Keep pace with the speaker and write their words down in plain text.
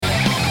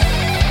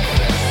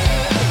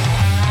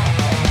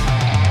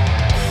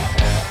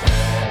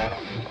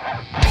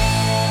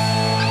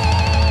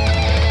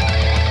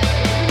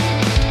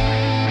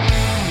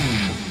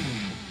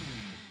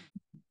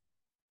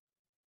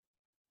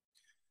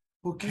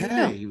How you doing?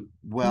 Okay,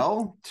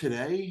 well,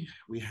 today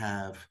we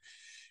have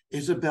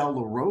Isabel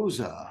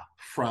LaRosa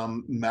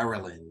from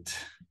Maryland.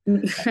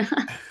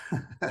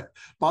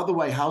 By the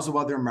way, how's the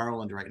weather in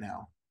Maryland right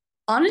now?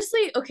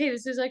 Honestly, okay,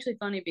 this is actually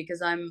funny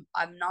because I'm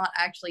not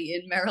actually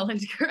in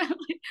Maryland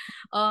currently.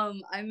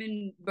 I'm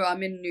in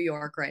New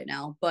York right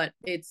now, but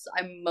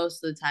I'm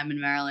most of the time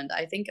in Maryland.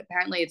 I think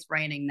apparently it's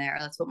raining there.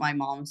 That's what my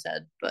mom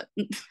said, but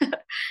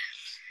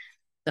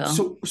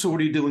so So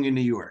what are you doing in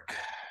New York?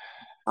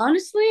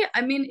 honestly,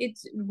 I mean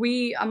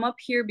I'm up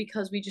here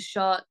because we just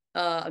shot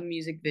a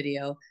music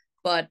video.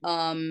 But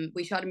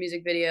we shot a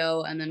music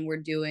video and then we're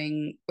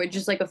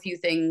just like a few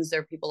things. There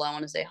are people I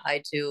want to say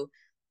hi to.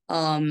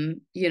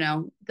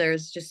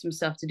 There's just some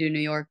stuff to do in New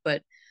York,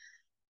 but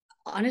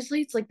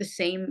honestly, it's like the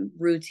same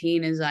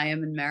routine as I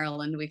am in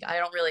Maryland. I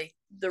don't really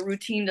the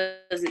routine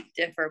doesn't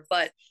differ,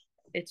 but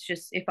it's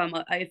just if I'm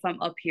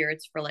up here,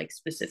 it's for like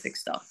specific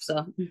stuff.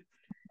 So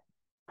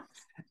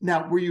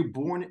Now, were you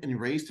born and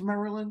raised in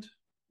Maryland?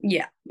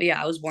 yeah,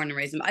 yeah, I was born and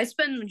raised in. I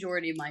spend the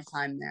majority of my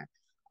time there.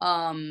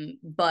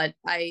 But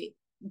I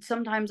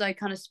sometimes I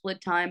kind of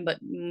split time, but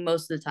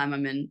most of the time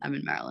I'm in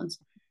Maryland.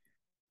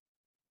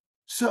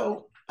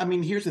 So, I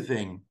mean, here's the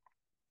thing.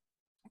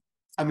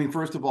 I mean,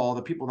 first of all,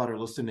 the people that are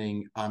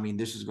listening, I mean,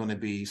 this is going to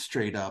be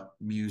straight up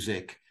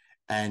music.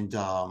 And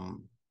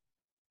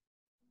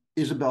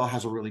Isabel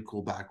has a really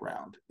cool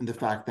background in the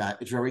fact that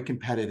it's very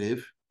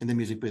competitive in the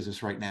music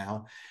business right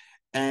now.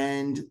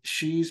 And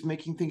she's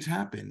making things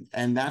happen.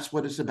 And that's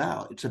what it's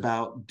about. It's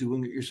about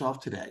doing it yourself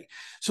today.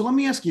 So let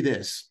me ask you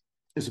this,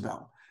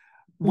 Isabel.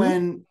 Mhm.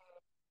 When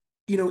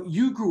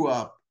you grew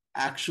up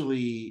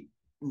actually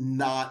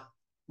not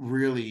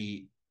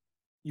really,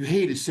 you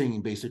hated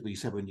singing, basically, you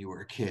said when you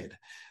were a kid.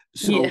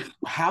 Yeah. So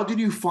how did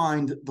you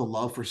find the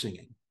love for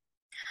singing?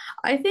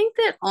 I think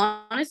that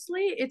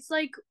honestly, it's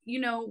like,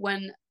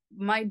 when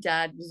my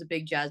dad was a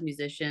big jazz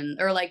musician,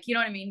 or like, you know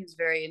what I mean? He was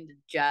very into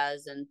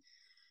jazz. And,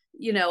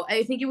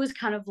 I think it was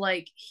kind of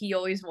like he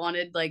always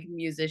wanted like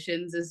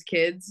musicians as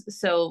kids.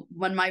 So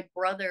when my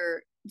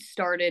brother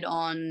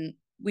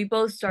we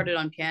both started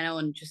on piano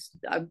and just,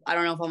 I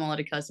don't know if I'm allowed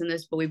to cuss in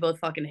this, but we both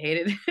fucking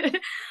hated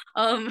it.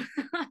 um,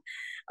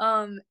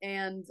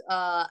 and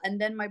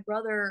then my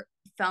brother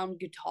found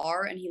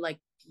guitar and he like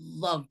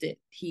loved it.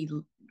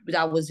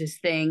 That was his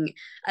thing.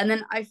 And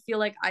then I feel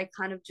like I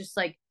kind of just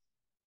like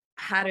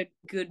had a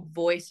good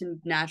voice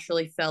and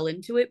naturally fell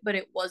into it, but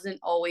it was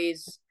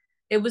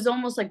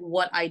almost like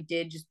what I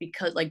did just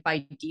because like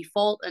by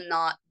default and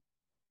not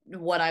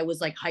what I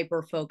was like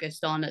hyper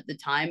focused on at the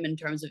time in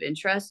terms of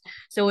interest.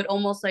 So it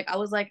almost like I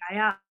was like,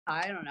 yeah,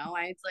 I don't know.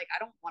 It's like I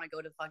don't want to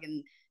go to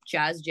fucking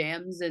jazz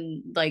jams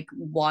and like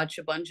watch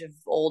a bunch of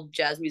old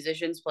jazz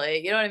musicians play.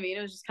 You know what I mean?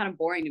 It was just kind of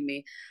boring to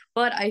me.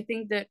 But I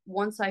think that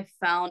once I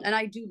found, and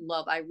I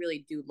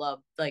really do love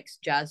like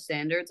jazz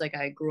standards. Like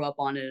I grew up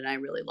on it and I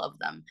really love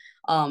them.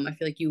 I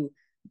feel like you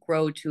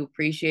grow to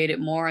appreciate it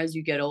more as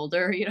you get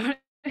older. You know what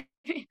I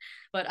mean?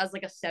 But as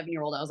like a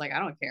 7-year old, I was like, I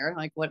don't care.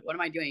 Like, what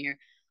am I doing here?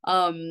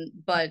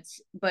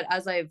 But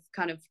as I've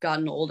kind of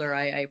gotten older,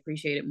 I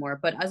appreciate it more.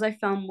 But as I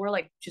found more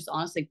like just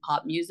honestly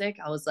pop music,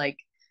 I was like,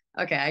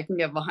 okay, I can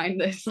get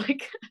behind this.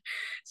 Like,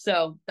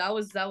 so that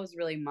was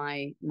really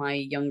my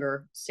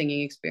younger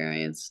singing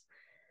experience.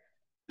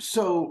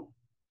 So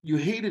you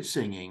hated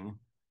singing.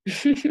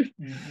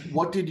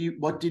 What did you do?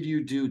 What did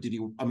you do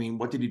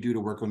to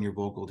work on your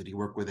vocal? Did you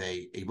work with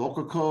a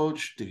vocal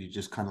coach? Did you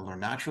just kind of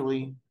learn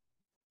naturally?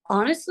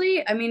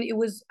 Honestly, I mean,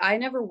 I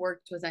never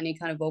worked with any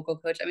kind of vocal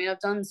coach. I mean, I've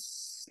done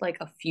like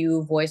a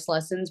few voice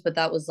lessons, but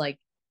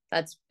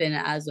that's been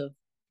as of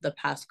the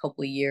past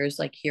couple of years,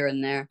 like here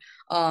and there.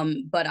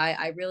 But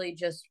I really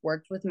just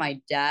worked with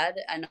my dad,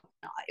 and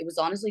it was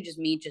honestly just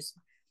me just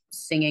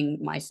singing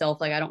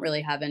myself. Like, I don't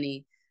really have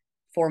any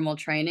formal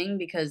training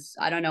because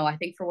I don't know. I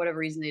think for whatever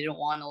reason, they don't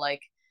want to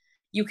like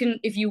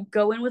if you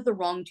go in with the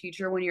wrong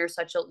teacher when you're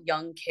such a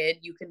young kid,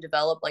 you can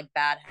develop like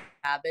bad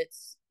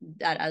habits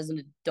that as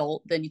an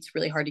adult then it's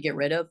really hard to get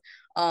rid of.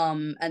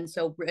 And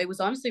so it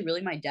was honestly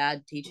really my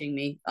dad teaching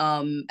me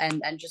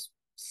and just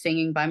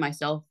singing by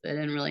myself. I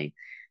didn't really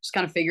just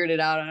kind of figured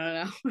it out. I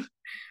don't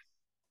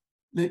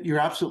know. You're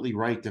absolutely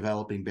right.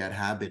 Developing bad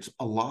habits.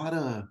 A lot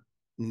of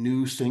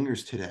new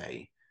singers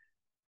today,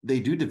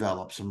 they do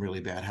develop some really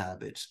bad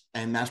habits,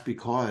 and that's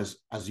because,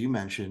 as you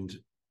mentioned,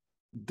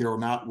 they're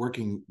not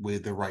working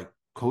with the right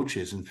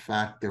coaches. In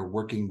fact, they're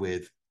working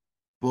with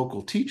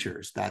vocal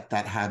teachers that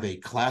have a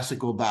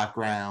classical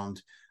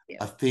background, Yeah.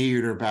 a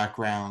theater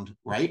background,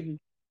 right? Mhm.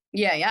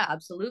 Yeah, yeah,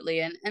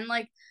 absolutely. And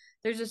like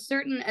there's a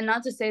certain, and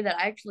not to say that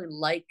I actually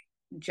like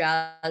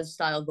jazz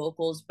style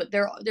vocals, but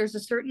there's a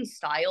certain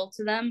style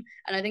to them.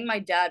 And I think my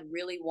dad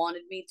really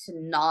wanted me to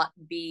not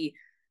be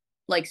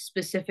like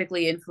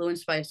specifically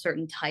influenced by a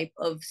certain type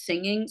of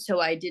singing. So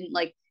I didn't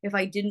like if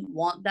I didn't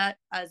want that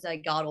as I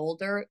got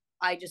older,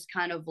 I just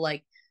kind of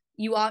like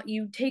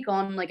you take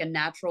on like a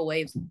natural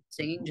way of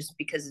singing just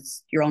because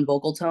it's your own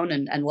vocal tone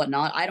and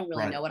whatnot. I don't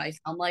really Right. know what I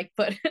sound like,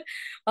 but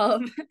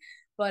um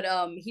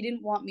he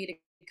didn't want me to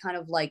kind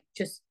of like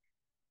just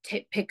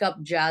pick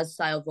up jazz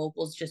style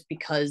vocals just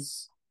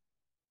because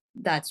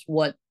that's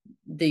what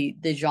the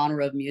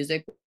genre of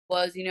music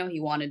was. You know, he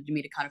wanted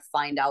me to kind of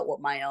find out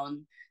what my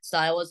own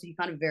style was. So he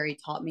kind of very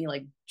taught me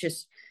like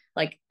just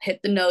like hit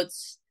the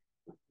notes,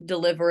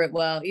 deliver it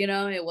well. You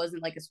know, it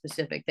wasn't like a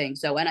specific thing.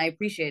 So, and I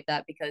appreciate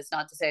that, because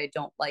not to say I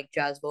don't like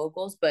jazz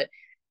vocals, but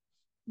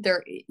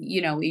there,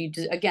 you know,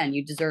 again,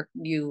 you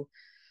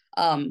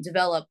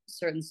develop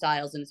certain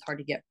styles, and it's hard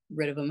to get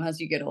rid of them as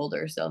you get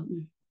older. So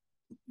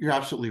You're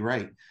absolutely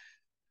right.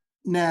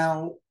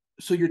 Now,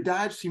 so your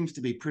dad seems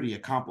to be pretty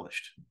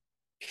accomplished.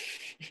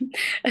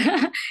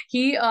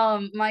 he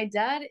my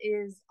dad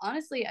is,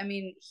 honestly, I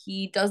mean,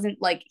 he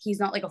doesn't like, he's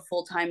not like a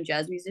full-time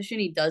jazz musician.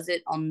 He does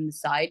it on the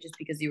side just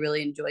because he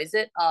really enjoys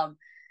it.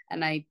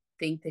 And I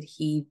think that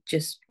he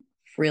just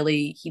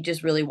really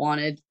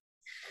wanted,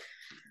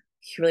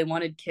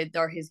 kids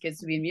or his kids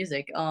to be in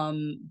music.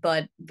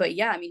 But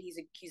yeah, I mean,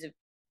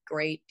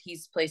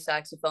 he's plays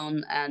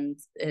saxophone and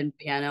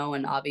piano,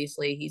 and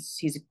obviously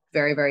he's a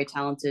very, very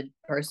talented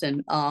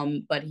person.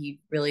 But he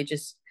really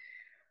just,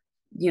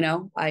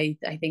 I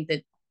think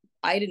that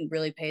I didn't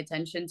really pay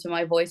attention to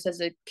my voice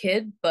as a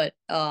kid, but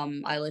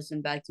I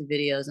listened back to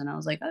videos and I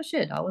was like, oh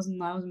shit, I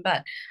wasn't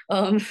bad.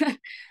 Um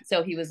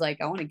so he was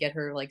like, I want to get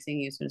her like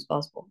singing as soon as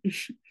possible.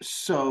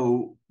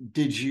 So,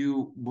 did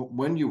you,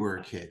 when you were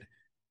a kid,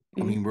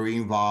 I Mhm. mean, were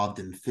you involved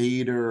in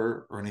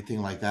theater or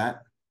anything like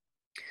that?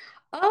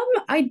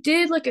 I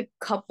did like a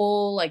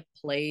couple like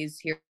plays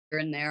here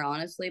and there,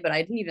 honestly, but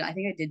I think I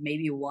did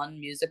maybe one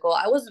musical.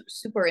 I wasn't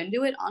super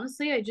into it,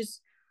 honestly.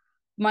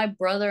 My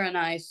brother and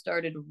I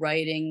started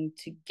writing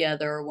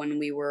together when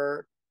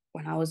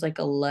I was like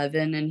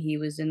 11 and he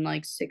was in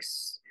like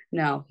six.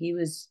 No,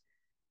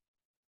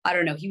 I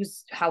don't know, he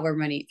was however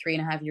many,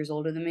 3.5 years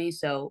older than me.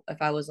 So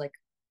if I was like,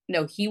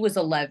 no, he was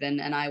 11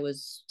 and I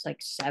was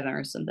like 7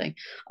 or something.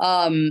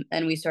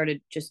 And we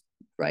started just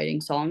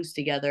writing songs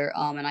together.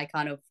 And I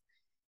kind of,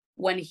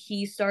 when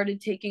he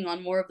started taking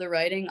on more of the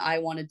writing, I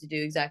wanted to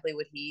do exactly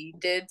what he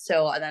did.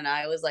 So then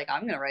I was like,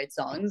 I'm gonna write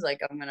songs. Like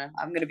I'm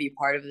gonna be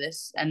part of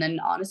this. And then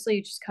honestly,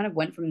 it just kind of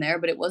went from there.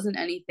 But it wasn't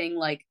anything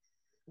like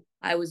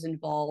I was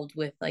involved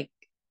with, like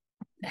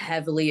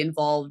heavily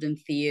involved in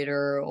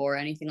theater or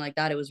anything like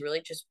that. It was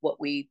really just what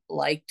we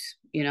liked,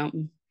 you know.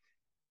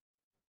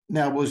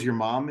 Now, was your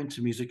mom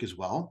into music as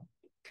well?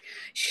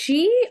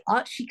 She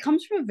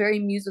comes from a very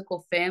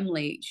musical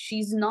family.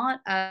 She's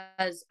not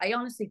as, I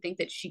honestly think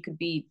that she could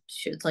be,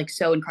 it's like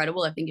so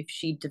incredible. I think if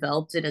she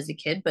developed it as a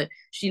kid, but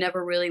she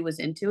never really was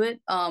into it.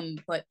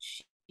 But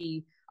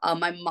she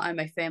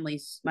my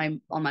family's, my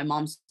on my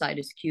mom's side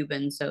is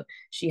Cuban, so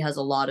she has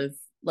a lot of,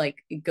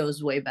 like, it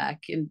goes way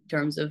back in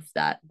terms of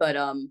that. But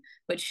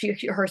she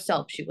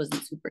herself, she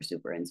wasn't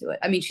super into it.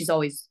 I mean,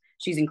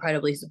 she's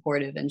incredibly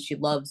supportive and she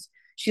loves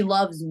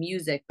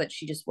music, but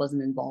she just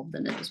wasn't involved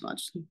in it as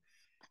much.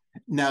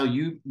 Now,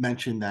 you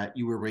mentioned that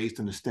you were raised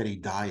on a steady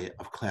diet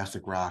of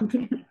classic rock.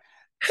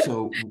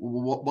 So,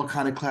 what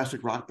kind of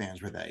classic rock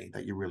bands were they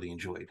that you really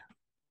enjoyed?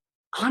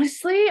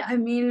 Honestly, I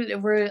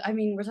mean, we're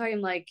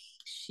talking like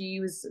she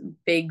was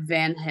big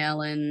Van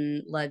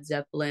Halen, Led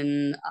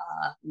Zeppelin,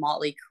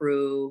 Motley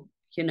Crue.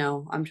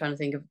 I'm trying to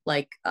think of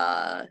like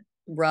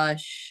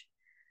Rush.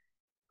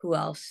 Who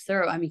else?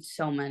 I mean,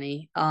 so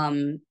many.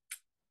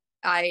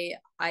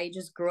 I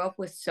just grew up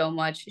with so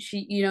much.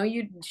 She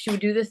would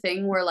do the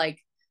thing where like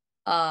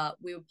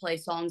we would play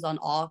songs on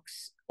aux,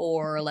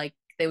 or like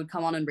they would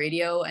come on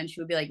radio and she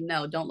would be like,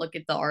 no, don't look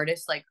at the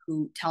artist, like,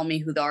 tell me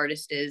who the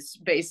artist is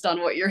based on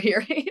what you're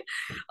hearing.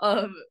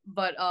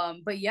 But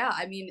yeah,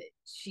 I mean,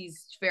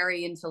 she's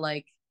very into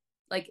like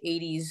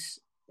 80s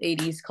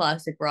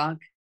classic rock,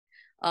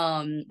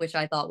 which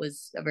I thought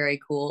was very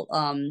cool.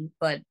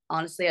 But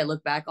honestly, I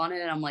look back on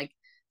it and I'm like,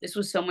 this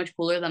was so much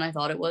cooler than I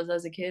thought it was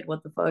as a kid.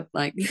 What the fuck?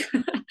 Like,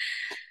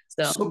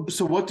 so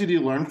So, what did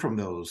you learn from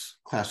those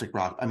classic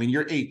rock? I mean,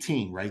 you're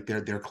 18, right?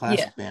 They're yeah.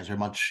 classic bands. They're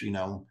much,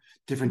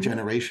 different Mhm.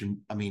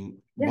 generation. I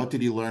mean, Yeah. what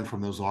did you learn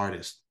from those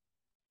artists?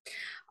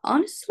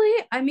 Honestly,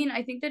 I mean,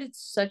 I think that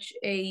it's such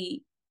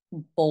a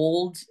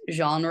bold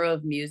genre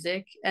of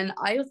music. And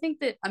I think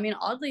that, I mean,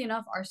 oddly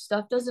enough, our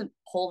stuff doesn't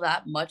pull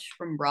that much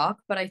from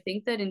rock. But I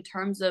think that in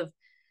terms of,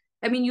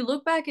 I mean, you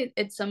look back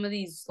at some of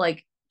these,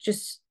 like,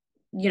 just,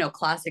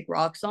 classic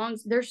rock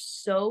songs, they're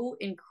so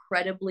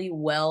incredibly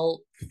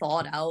well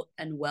thought out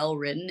and well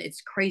written.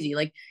 It's crazy.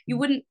 Like, you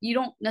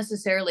don't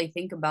necessarily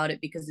think about it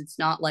because it's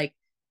not like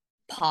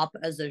pop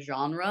as a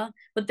genre,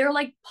 but they're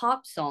like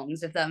pop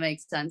songs, if that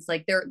makes sense.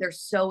 Like they're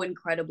so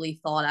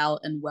incredibly thought out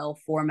and well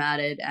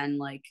formatted and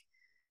like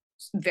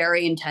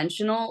very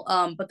intentional.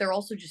 But they're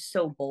also just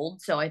so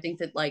bold. So I think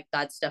that like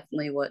that's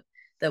definitely what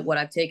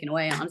I've taken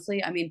away.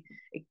 Honestly, I mean,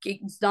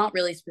 it's not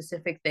really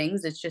specific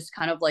things. It's just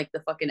kind of like the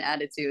fucking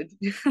attitude.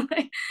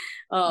 Like,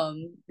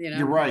 you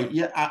You're know. right.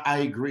 Yeah, I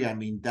agree. I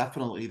mean,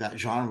 definitely that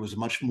genre was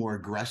much more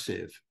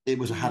aggressive. It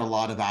was had Mhm. a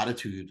lot of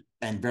attitude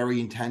and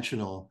very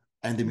intentional,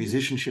 and the Mhm.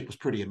 musicianship was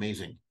pretty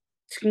amazing.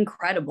 It's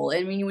incredible.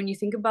 I mean, when you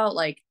think about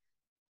like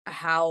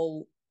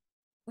how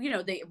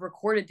they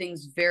recorded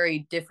things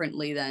very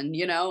differently then, and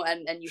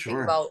you think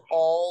Sure. about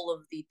all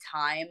of the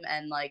time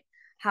and like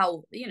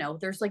how,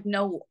 there's like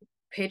no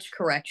pitch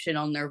correction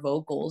on their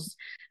vocals,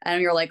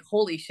 and you're like,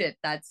 holy shit,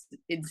 that's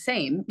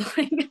insane.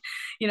 Like,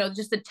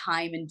 just the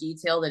time and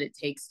detail that it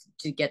takes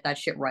to get that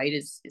shit right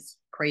is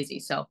crazy.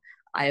 So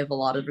I have a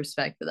lot of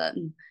respect for that.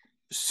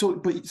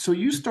 So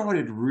you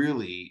started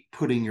really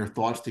putting your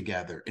thoughts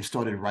together and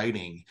started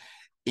writing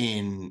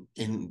in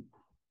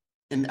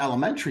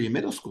elementary and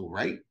middle school,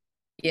 right?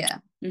 Yeah.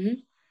 Mm-hmm.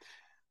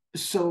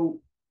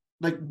 So,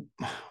 like,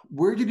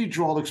 where did you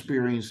draw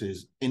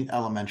experiences in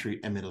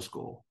elementary and middle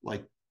school?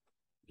 Like,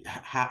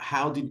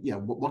 how did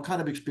what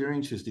kind of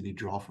experiences did you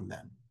draw from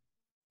them?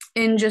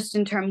 In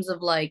terms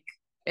of like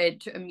a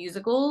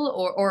musical,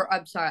 or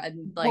I'm sorry,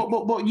 I'm like,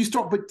 Well, but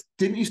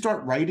didn't you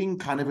start writing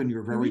kind of when you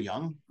were very mhm.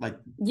 young? Like,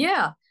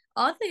 Yeah.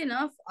 Oddly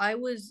enough, I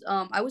was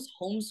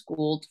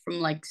homeschooled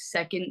from like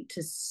second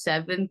to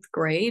seventh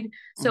grade.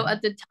 So mhm.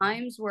 at the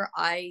times where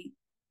I,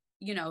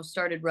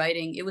 started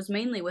writing, it was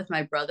mainly with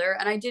my brother,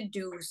 and I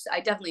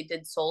definitely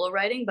did solo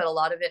writing, but a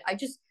lot of it I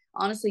just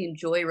honestly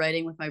enjoy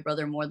writing with my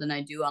brother more than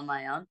I do on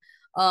my own.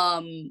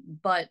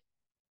 But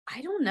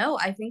I don't know.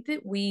 I think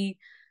that we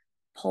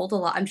pulled a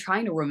lot. I'm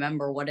trying to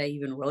remember what I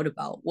even wrote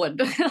about. What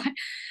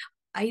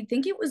I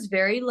think it was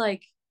very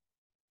like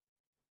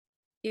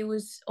it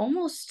was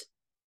almost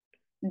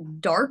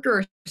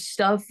darker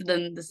stuff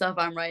than the stuff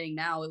I'm writing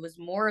now. It was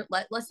more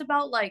less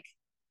about like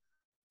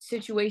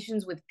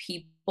situations with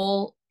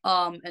people,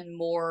 and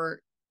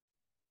more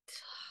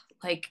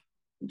like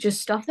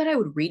just stuff that I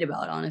would read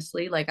about,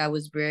 honestly. Like I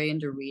was very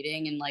into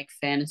reading and like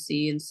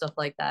fantasy and stuff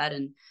like that,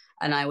 and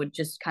I would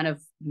just kind of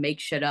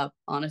make shit up,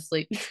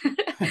 honestly.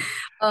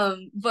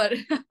 But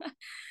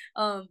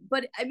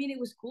but I mean, it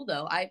was cool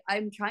though.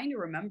 I'm trying to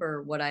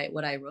remember what I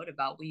wrote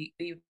about. We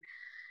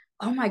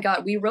Oh my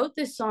God, we wrote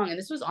this song, and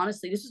this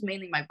was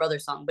mainly my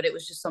brother's song, but it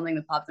was just something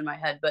that popped in my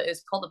head. But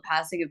it's called "The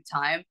Passing of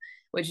Time,"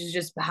 which is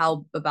just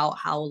how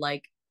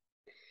like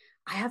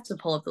I have to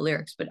pull up the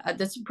lyrics, but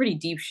that's pretty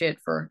deep shit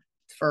for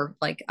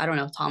like, I don't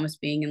know, Thomas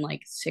being in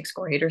like sixth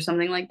grade or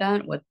something like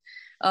that.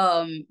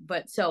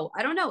 But so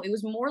I don't know. It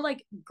was more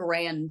like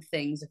grand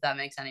things, if that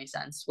makes any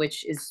sense,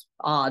 which is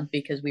odd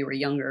because we were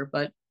younger,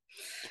 but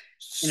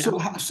you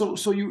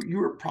So know. you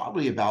were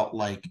probably about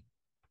like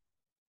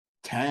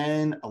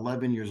 10,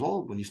 11 years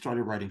old when you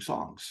started writing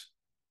songs.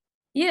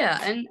 Yeah,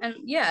 and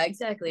yeah,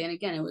 exactly. And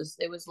again, it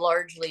was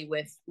largely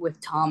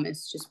with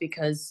Thomas, just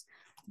because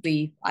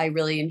I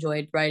really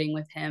enjoyed writing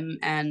with him.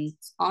 And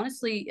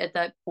honestly, at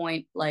that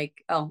point, like,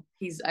 oh,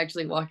 he's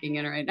actually walking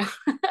in right now.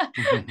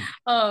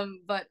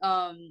 But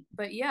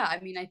yeah, I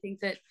mean, I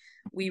think that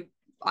we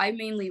I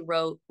mainly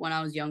wrote when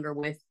I was younger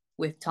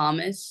with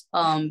Thomas,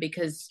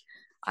 because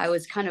I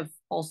was kind of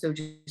also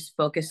just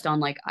focused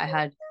on like I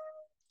had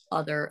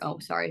other oh,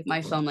 sorry,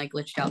 my phone like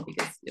glitched out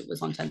because it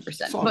was on It's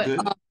 10%. all But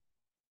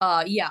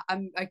good. yeah,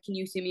 can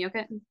you see me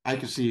okay? I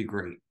can see you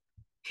great.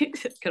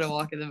 Gonna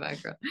walk in the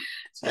background.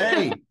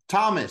 Hey,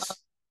 Thomas.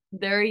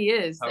 There he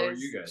is. How are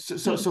you guys?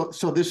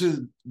 So this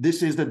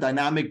is the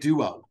dynamic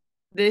duo.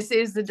 This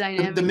is the The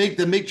dynamic.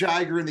 Mick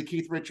Jagger and the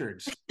Keith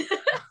Richards.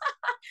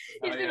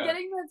 He's been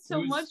getting that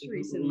so much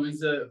recently.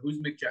 Who's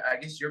Mick Jagger? I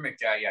guess you're Mick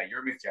Jagger. Yeah,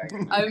 you're Mick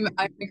Jagger. I'm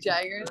Mick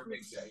Jagger. You're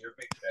Mick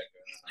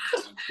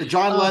Jagger. The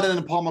John Lennon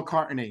and Paul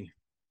McCartney.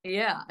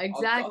 Yeah,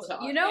 exactly.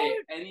 Hey,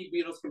 any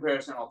Beatles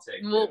comparison, I'll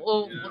take.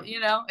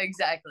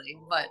 Exactly.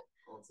 But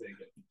I'll take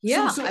it.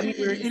 yeah, So I mean,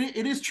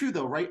 it is true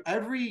though, right?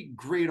 Every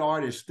great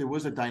artist, there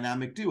was a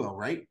dynamic duo,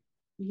 right?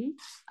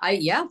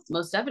 yeah,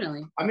 most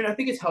definitely. I mean, I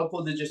think it's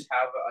helpful to just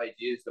have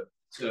ideas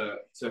to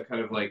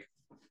kind of like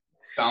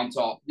bounce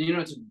off,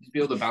 to be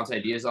able to bounce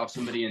ideas off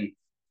somebody and,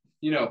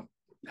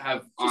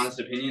 have honest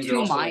opinions and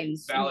also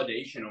minds.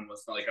 Validation,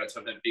 almost like on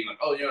something being like,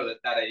 oh,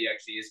 that idea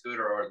actually is good,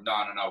 or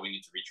no, we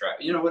need to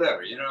retract,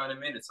 whatever, you know what I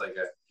mean? It's like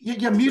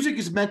music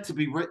is meant to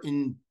be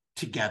written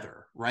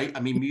together, right?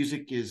 I mean,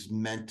 music is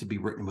meant to be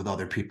written with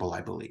other people,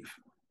 I believe.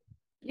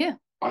 Yeah.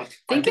 I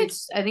think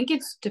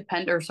it's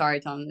dependent, or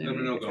sorry, Tom.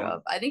 No, go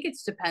on. I think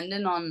it's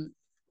dependent on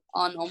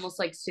almost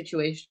like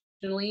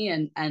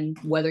situationally and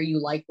whether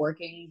you like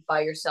working by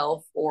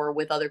yourself or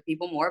with other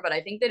people more. But I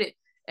think that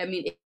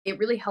it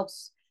really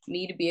helps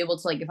me to be able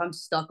to, like, if I'm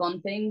stuck on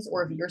things,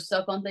 or if you're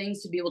stuck on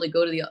things, to be able to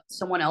go to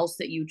someone else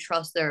that you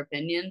trust their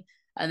opinion,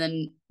 and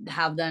then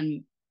have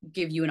them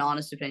give you an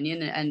honest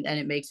opinion, and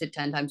it makes it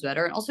 10 times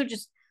better. And also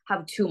just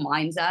have two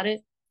minds at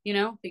it,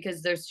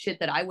 because there's shit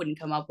that I wouldn't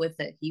come up with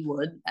that he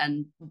would,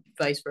 and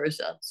vice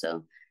versa.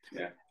 So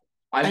yeah,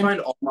 I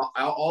find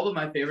all of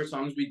my favorite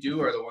songs we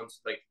do are the ones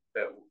like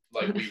that,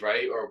 like we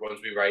write, or ones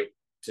we write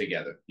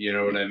together. You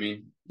know what I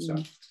mean? So,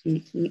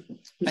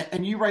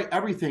 and you write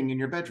everything in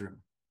your bedroom.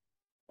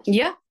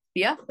 Yeah,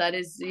 that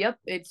is, yep.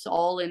 It's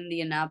all in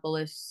the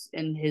Annapolis,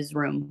 in his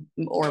room,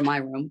 or my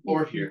room,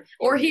 or here,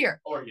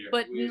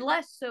 but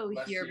less so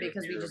here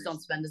because we just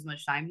don't spend as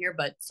much time here.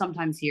 But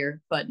sometimes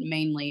here, but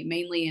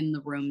mainly in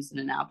the rooms in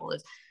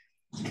Annapolis.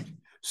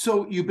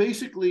 So you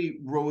basically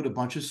wrote a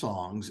bunch of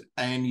songs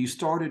and you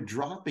started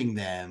dropping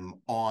them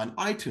on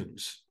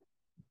iTunes.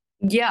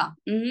 Yeah.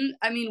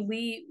 I mean,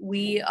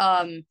 we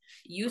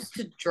used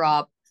to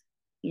drop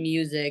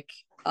music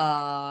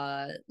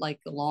like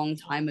a long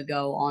time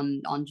ago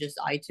on just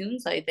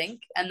iTunes, I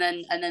think. And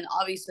then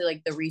obviously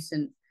like the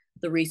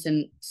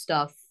recent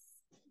stuff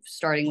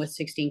starting with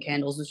 16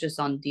 Candles was just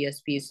on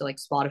DSPs, so like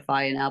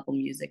Spotify and Apple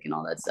Music and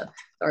all that stuff.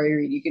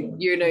 Sorry, you can,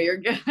 you're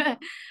good.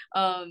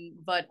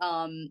 But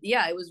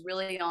yeah, it was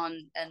really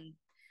on. And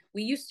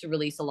we used to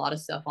release a lot of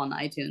stuff on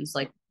iTunes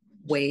like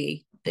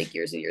way like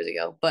years and years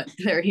ago, but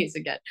there he is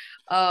again.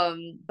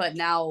 But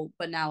now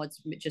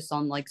it's just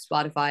on like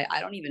Spotify. I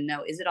don't even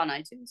know, is it on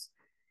iTunes?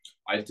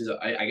 I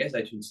guess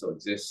iTunes still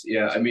exists.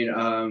 Yeah, I mean,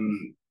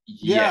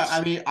 Yeah, yes.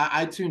 I mean,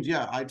 iTunes.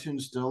 Yeah,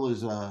 iTunes still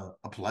is a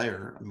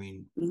player. I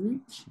mean, Mm-hmm.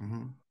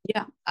 mhm.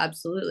 Yeah,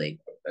 absolutely.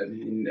 I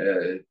mean,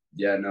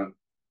 yeah, no.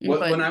 What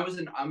But when I was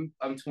in, I'm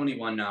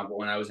 21 now, but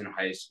when I was in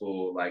high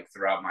school, like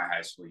throughout my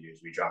high school years,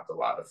 we dropped a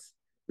lot of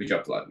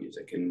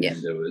music, yeah, and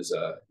it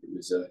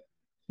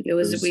it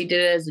was, we was did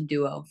it as a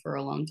duo for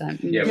a long time.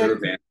 yeah, we Yeah, were a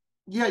band.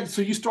 yeah.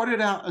 So you started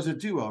out as a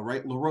duo,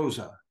 right?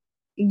 LaRosa.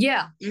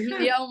 Yeah.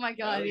 Yeah. Oh my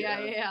God. Oh Yeah.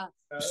 yeah, Yeah.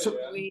 Yeah. So,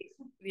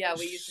 yeah.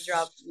 We used to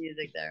drop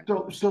music there.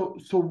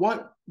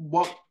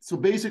 so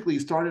basically you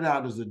started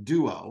out as a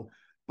duo,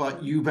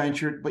 but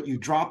Mhm. you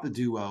dropped the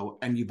duo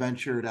and you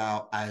ventured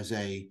out as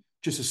a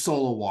just a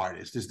solo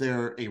artist. Is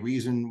there a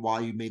reason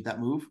why you made that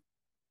move?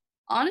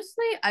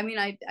 Honestly, I mean,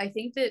 I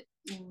think that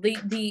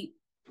the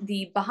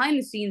behind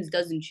the scenes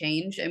doesn't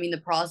change. I mean,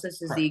 the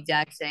process is the Right.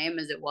 exact same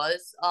as it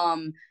was.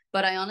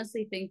 But I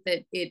honestly think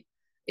that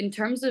in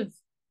terms of,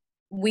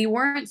 we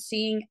weren't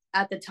seeing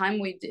at the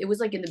time, it was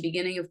like in the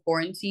beginning of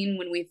quarantine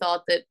when we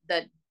thought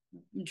that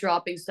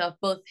dropping stuff,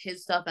 both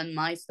his stuff and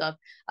my stuff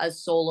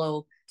as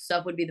solo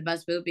stuff, would be the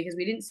best move, because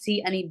we didn't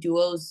see any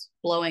duos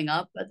blowing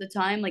up at the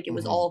time. Like it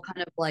was Mm-hmm. all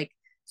kind of like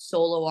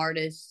solo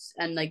artists,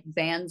 and like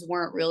bands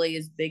weren't really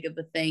as big of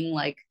a thing,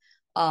 like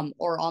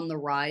or on the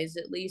rise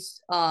at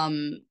least.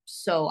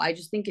 So I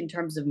just think in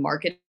terms of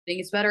marketing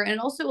it's better, and it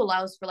also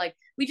allows for like,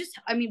 we just,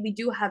 I mean, we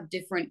do have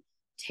different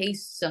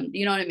tastes, some,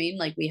 you know what I mean,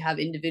 like we have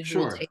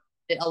individual Sure. tastes.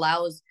 It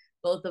allows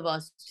both of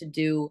us to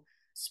do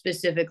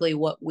specifically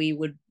what we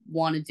would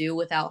want to do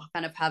without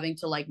kind of having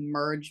to like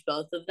merge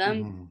both of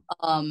them.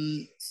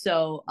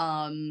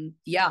 Mm-hmm.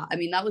 Yeah, I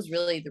mean that was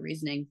really the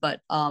reasoning,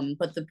 but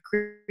the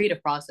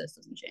creative process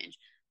doesn't change.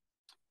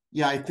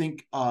 Yeah, I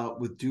think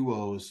with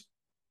duos,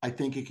 I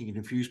think it can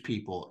confuse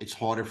people. It's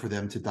harder for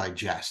them to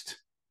digest.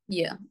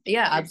 Yeah,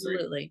 yeah, I agree.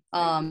 absolutely.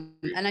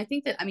 And I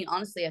think that, I mean,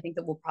 honestly, I think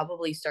that we'll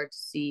probably start to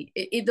see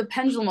the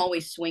pendulum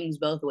always swings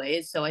both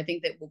ways. So I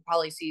think that we'll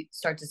probably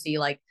start to see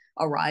like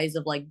a rise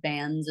of like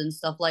bands and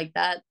stuff like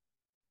that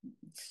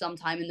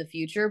sometime in the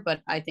future. But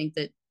I think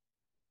that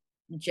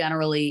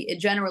generally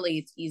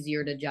it's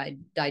easier to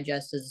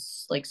digest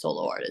as like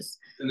solo artists.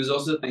 And there's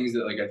also things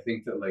that like I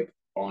think that like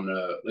on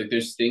like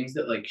there's things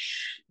that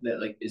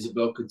that like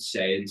Isabel could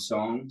say in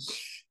songs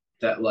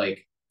that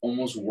like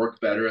almost work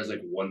better as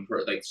like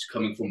like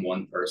coming from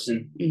one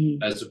person,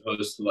 Mm-hmm. as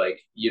opposed to like,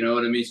 you know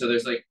what I mean. So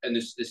there's like, and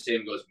this the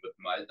same goes with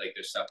my, like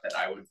there's stuff that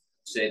I would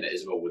say that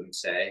Isabel wouldn't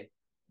say.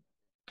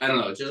 I don't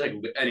know. It's just like,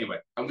 anyway,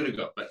 I'm gonna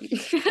go, but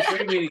it's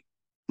great meeting.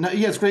 No,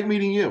 yeah, it's great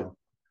meeting you.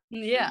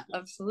 Yeah,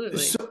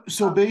 absolutely.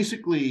 So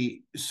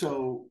basically,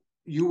 so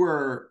you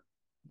were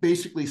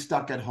basically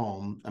stuck at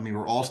home. I mean,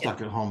 we're all Yeah.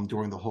 stuck at home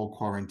during the whole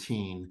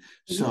quarantine.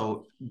 Mm-hmm.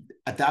 So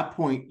at that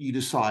point, you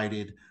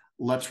decided,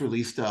 let's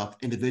release stuff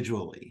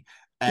individually.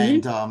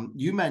 Mm-hmm. And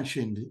you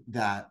mentioned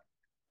that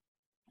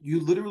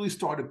you literally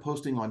started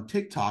posting on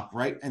TikTok,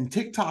 right? And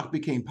TikTok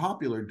became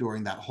popular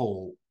during that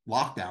whole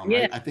lockdown,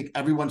 Yeah. right? I think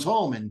everyone's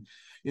home, and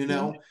you Mm-hmm.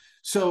 know,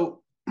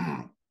 so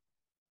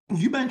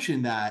you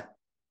mentioned that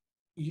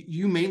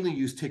you mainly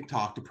use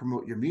TikTok to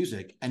promote your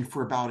music, and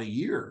for about a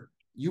year,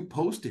 you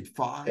posted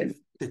five to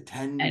And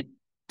 10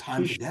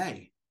 times a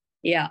day.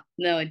 yeah,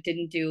 no, it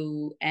didn't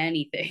do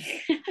anything.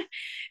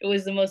 It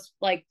was the most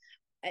like,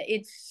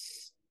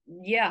 it's,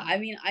 yeah, I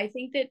mean, I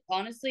think that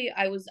honestly,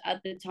 I was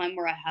at the time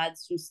where I had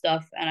some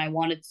stuff and I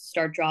wanted to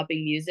start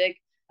dropping music.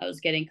 I was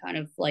getting kind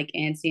of like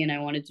antsy and I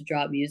wanted to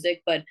drop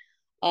music, but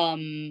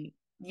um,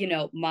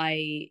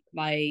 my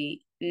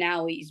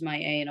now he's my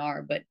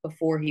A&R, but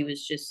before he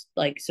was just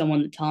like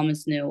someone that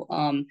Thomas knew.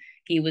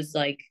 He was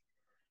like,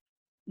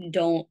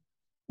 don't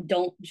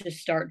don't just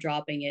start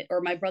dropping it, or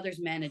my brother's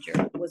manager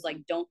was like,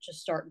 don't just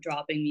start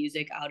dropping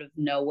music out of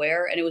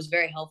nowhere. And it was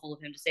very helpful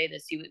of him to say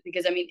this. He was,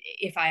 because I mean,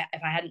 if I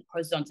hadn't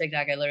posted on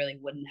TikTok, I literally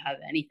wouldn't have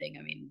anything.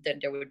 I mean,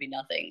 there would be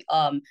nothing.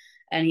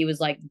 And he was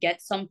like,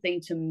 get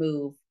something to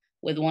move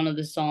with one of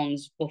the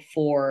songs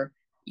before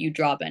you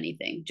drop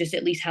anything. Just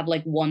at least have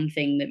like one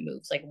thing that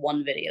moves, like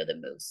one video that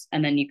moves,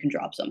 and then you can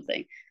drop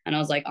something. And I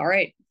was like, all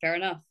right, fair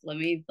enough, let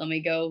me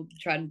go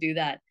try to do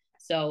that.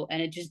 So,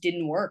 and it just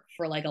didn't work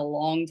for like a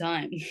long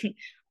time.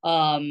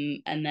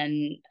 And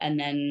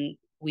then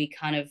we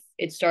kind of,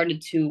 it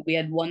started to, we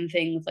had one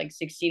thing with like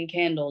 16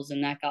 Candles,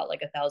 and that got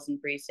like 1,000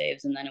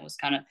 pre-saves, and then it was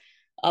kind of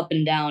up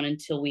and down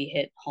until we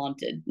hit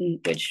Haunted,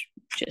 which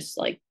just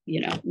like,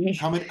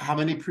 How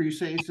many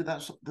pre-saves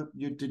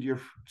did did your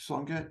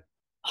song get?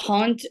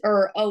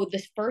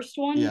 This first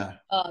one, Yeah.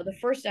 the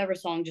first ever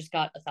song just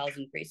got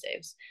 1,000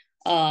 pre-saves.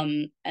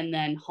 And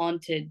then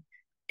Haunted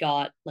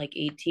got like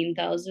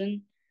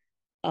 18,000.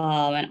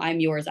 And I'm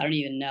Yours, I don't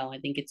even know. I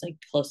think it's like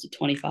close to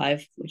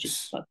 25, which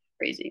is fucking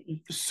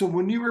crazy. So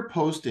when you were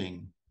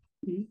posting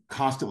Mhm.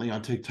 constantly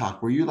on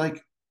TikTok, were you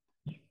like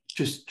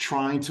just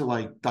trying to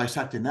like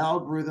dissect an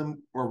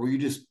algorithm, or were you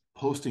just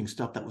posting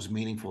stuff that was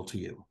meaningful to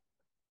you?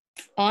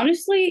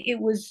 Honestly, it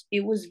was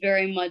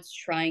very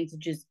much trying to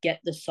just get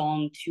the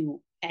song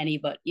to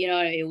anybody.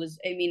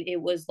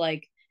 It was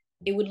like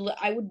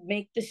I would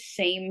make the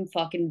same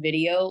fucking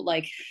video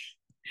like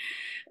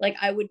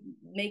I would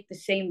make the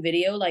same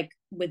video like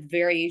with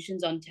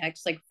variations on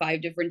text like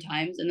 5 different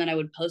times, and then I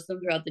would post them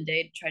throughout the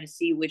day to try to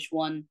see which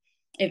one,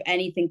 if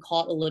anything,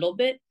 caught a little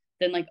bit.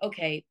 Then like,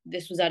 okay,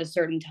 this was at a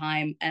certain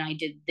time and I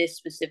did this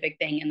specific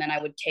thing, and then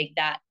I would take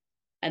that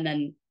and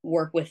then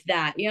work with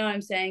that. You know what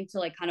I'm saying? To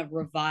like kind of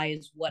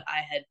revise what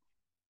I had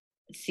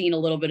seen a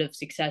little bit of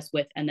success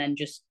with, and then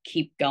just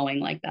keep going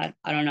like that.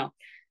 I don't know.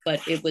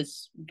 But it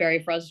was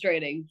very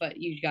frustrating, but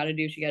you got to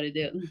do what you got to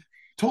do.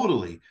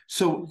 Totally.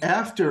 So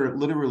after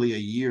literally a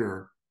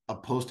year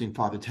of posting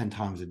 5 to 10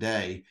 times a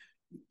day,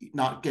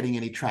 not getting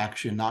any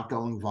traction, not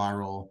going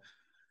viral,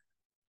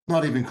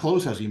 not even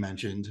close, as you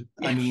mentioned.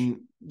 I Yeah.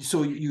 mean,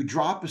 so you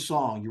drop a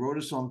song, you wrote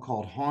a song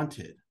called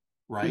Haunted,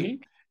 right?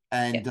 Mm-hmm.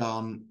 And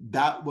Yeah.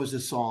 that was a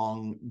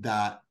song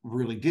that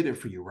really did it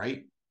for you,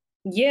 right?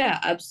 Yeah,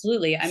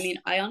 absolutely. I mean,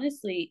 I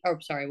honestly, oh,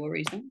 sorry, what were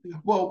you saying?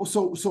 Well,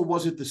 so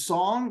was it the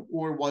song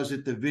or was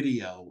it the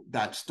video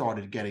that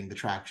started getting the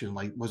traction?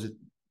 Like, was it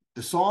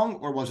the song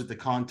or was it the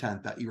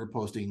content that you were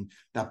posting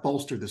that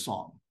bolstered the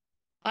song?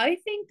 I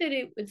think that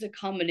it's a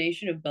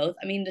combination of both.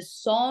 I mean, the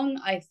song,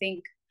 I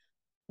think,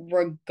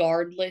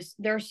 regardless,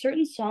 there are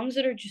certain songs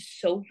that are just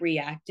so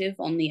reactive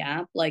on the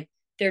app. Like,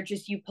 they're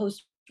just, you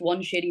post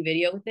one shitty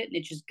video with it and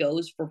it just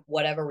goes for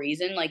whatever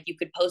reason. Like, you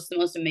could post the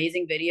most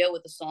amazing video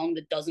with a song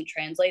that doesn't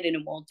translate and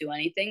it won't do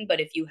anything. But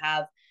if you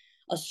have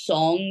a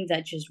song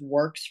that just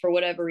works for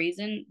whatever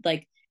reason,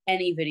 like,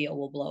 any video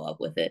will blow up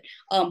with it.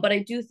 But I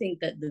do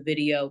think that the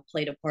video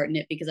played a part in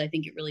it because I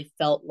think it really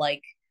felt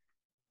like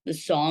the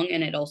song,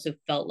 and it also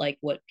felt like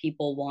what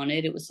people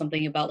wanted. It was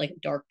something about like a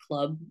dark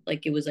club,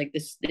 like it was like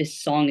this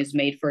song is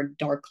made for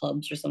dark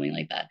clubs or something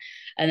like that,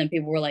 and then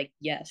people were like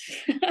yes.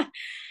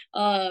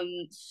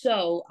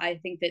 So I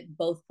think that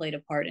both played a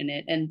part in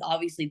it, and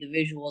obviously the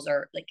visuals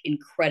are like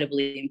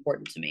incredibly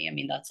important to me. I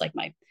mean, that's like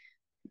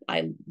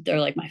they're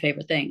like my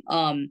favorite thing.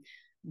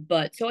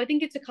 But so I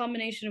think it's a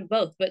combination of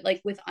both. But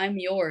like with I'm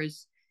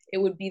Yours, it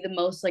would be the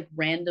most like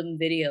random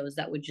videos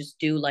that would just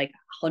do like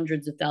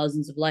hundreds of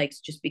thousands of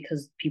likes just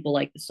because people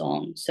like the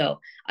song.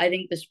 So I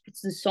think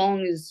the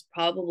song is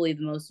probably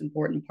the most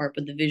important part,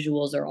 but the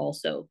visuals are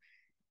also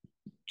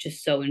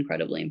just so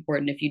incredibly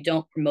important. If you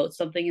don't promote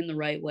something in the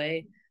right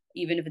way,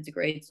 even if it's a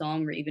great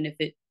song or even if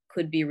it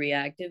could be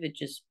reactive, it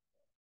just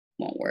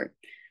won't work.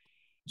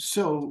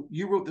 So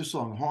you wrote the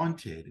song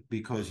Haunted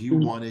because you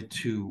wanted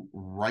to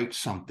write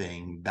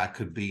something that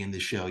could be in the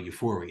show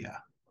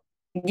Euphoria.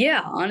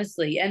 Yeah,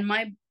 honestly. And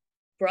my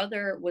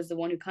brother was the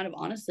one who kind of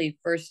honestly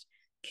first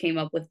came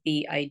up with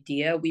the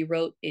idea. We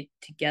wrote it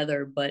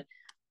together, but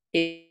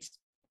it's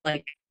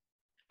like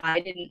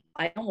I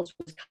almost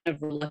was kind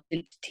of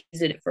reluctant to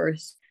tease it at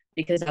first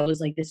because I was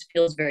like, this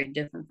feels very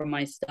different from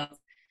my stuff.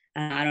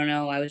 And I don't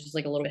know, I was just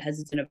like a little bit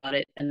hesitant about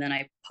it. And then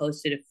I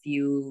posted a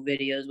few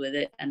videos with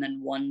it, and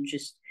then one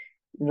just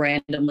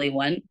randomly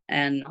went,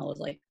 and I was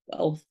like,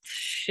 oh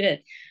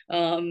shit.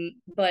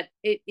 But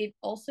it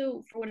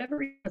also, for whatever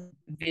reason,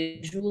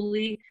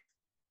 visually,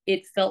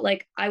 it felt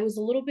like I was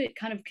a little bit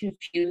kind of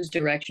confused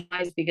direction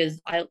wise because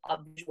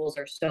visuals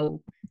are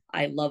so,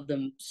 I love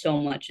them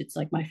so much. It's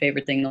like my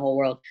favorite thing in the whole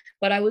world.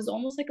 But I was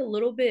almost like a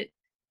little bit,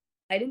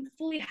 I didn't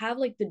fully have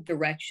like the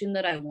direction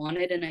that I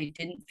wanted, and I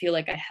didn't feel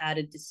like I had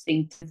a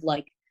distinctive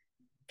like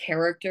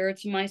character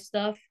to my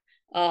stuff,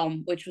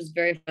 which was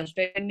very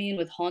frustrating. I mean,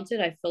 with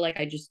Haunted, I feel like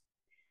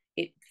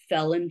it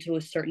fell into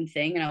a certain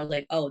thing, and I was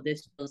like, oh,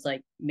 this feels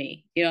like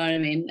me. You know what I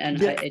mean? And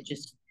Yeah, it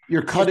just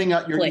you're just cutting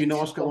out. You know clicked.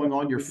 what's going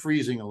on. You're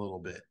freezing a little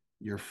bit.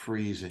 You're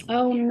freezing.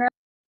 Oh no.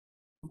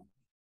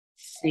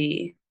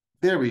 See.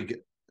 There we go.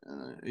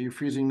 Are you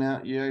freezing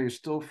now? Yeah, you're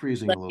still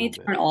freezing a Let little me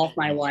bit. turn off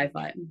my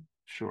Wi-Fi.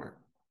 Sure.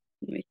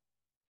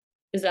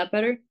 Is that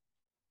better?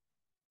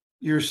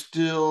 You're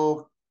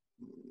still.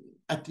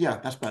 Yeah,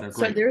 that's better. So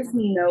Great. there's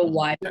no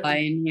Wi-Fi There,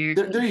 in here.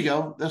 there you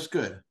go. That's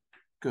good.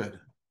 Good.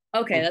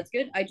 Okay, Okay. that's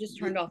good. I just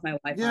turned off my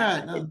Wi-Fi.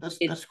 Yeah, no,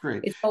 that's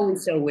great. It's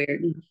always so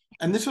weird.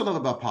 And this is what I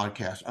love about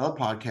podcasts. I love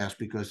podcasts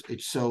because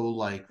it's so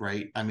like,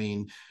 right. I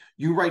mean,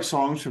 you write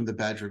songs from the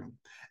bedroom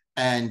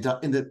and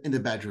in the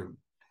bedroom.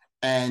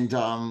 And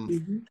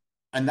Mhm.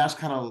 and that's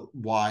kind of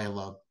why I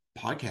love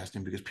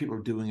podcasting, because people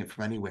are doing it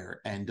from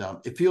anywhere. And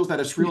it feels that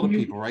it's real to Mhm.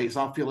 people, right? It's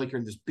not feel like you're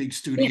in this big Yeah.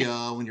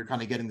 studio and you're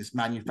kind of getting this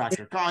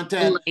manufactured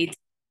content. Light,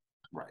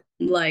 Right.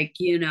 like,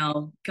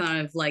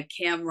 kind of like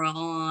camera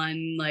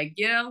on, like,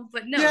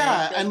 but no, it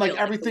Yeah, feels and like real. Like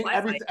the everything,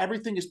 Wi-Fi.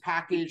 everything is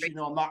packaged.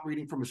 I'm not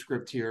reading from a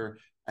script here,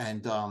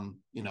 And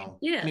you know,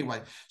 Yeah.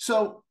 anyway,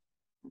 so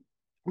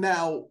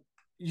now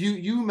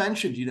you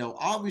mentioned, you know,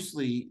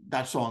 obviously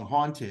that song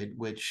Haunted,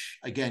 which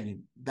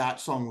again, that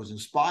song was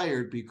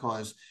inspired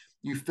because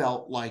you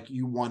felt like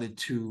you wanted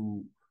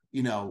to,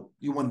 you know,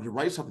 you wanted to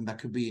write something that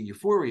could be in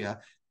Euphoria.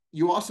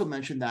 You also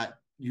mentioned that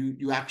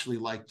you actually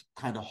liked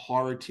kind of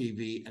horror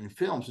TV and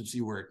film since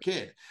you were a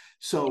kid.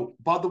 So,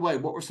 by the way,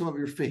 what were some of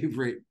your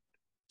favorite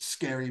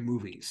scary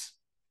movies?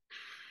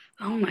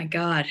 Oh my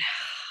God.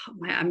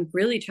 I'm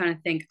really trying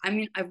to think. I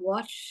mean, I've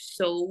watched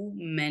so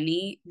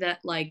many that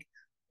like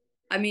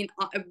I mean,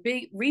 a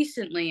big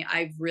recently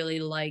I've really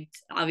liked,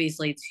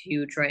 obviously it's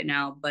huge right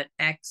now, but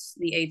X,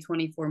 the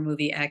A24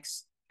 movie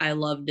X, I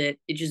loved it.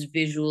 It just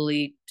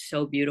visually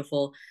so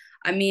beautiful.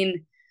 I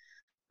mean,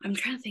 I'm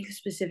trying to think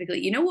specifically.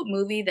 You know what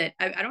movie that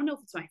I don't know if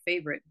it's my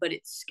favorite, but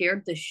it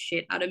scared the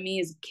shit out of me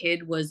as a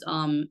kid was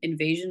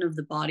Invasion of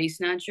the Body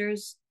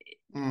Snatchers. It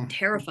Mm.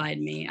 terrified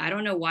me. I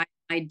don't know why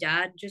my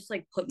dad just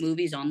like put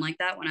movies on like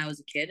that when I was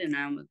a kid, and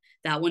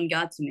that one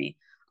got to me.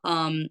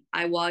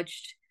 I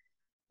watched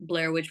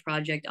Blair Witch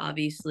Project,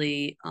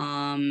 obviously.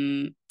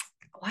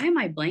 Why am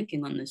I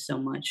blanking on this so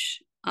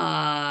much?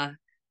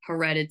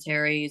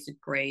 Hereditary is a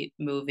great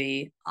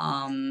movie.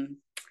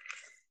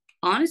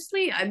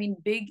 Honestly, I mean,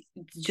 big,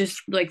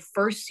 just like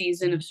first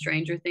season of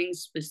Stranger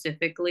Things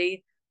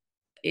specifically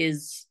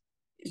is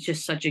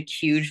just such a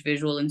huge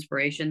visual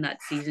inspiration.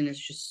 That season is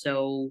just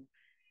so,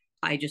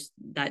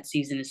 that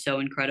season is so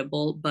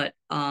incredible. But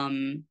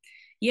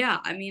yeah,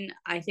 I mean,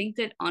 I think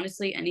that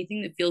honestly,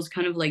 anything that feels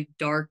kind of like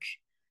dark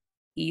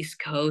East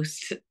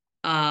Coast,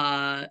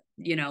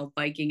 you know,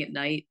 biking at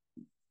night,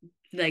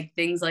 like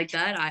things like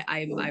that.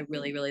 I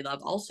really really love.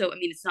 Also, I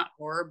mean, it's not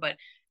horror, but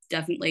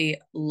definitely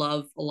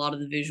love a lot of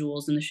the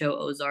visuals in the show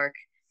Ozark.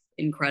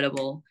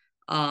 Incredible.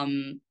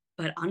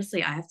 But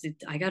honestly,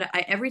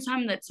 every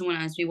time that someone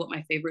asks me what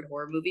my favorite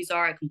horror movies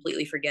are, I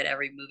completely forget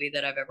every movie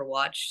that I've ever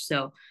watched.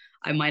 So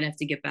I might have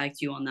to get back to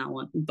you on that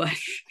one. But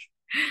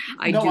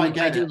No, I I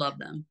get do it. love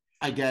them.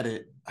 I get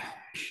it.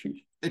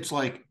 It's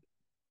like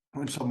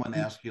when someone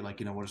asks you,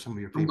 like, you know, what are some of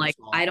your I'm favorite like,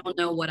 I songs? don't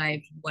know what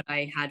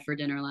I had for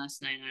dinner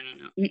last night. I don't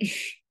know.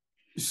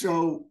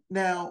 So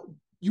now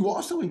you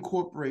also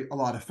incorporate a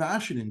lot of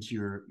fashion into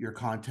your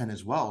content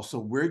as well. So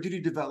where did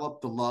you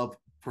develop the love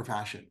for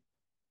fashion?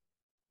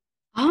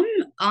 Um,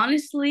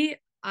 honestly,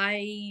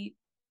 I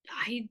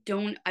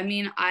don't I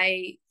mean,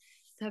 I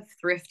have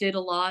thrifted a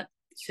lot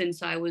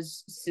since I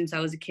was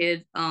a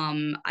kid.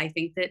 I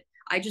think that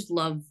I just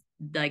love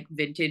like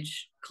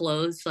vintage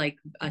clothes, like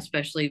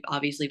especially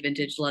obviously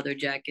vintage leather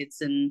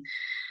jackets and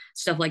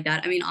stuff like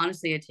that. I mean,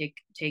 honestly, I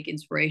take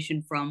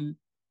inspiration from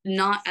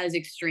not as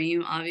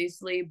extreme,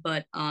 obviously,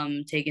 but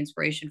take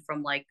inspiration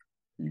from like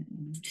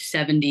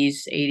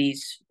 70s,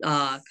 80s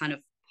kind of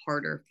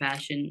harder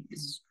fashion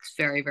is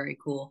very, very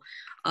cool.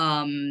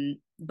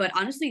 But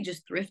honestly,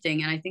 just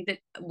thrifting. And I think that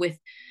with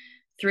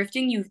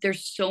thrifting,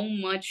 there's so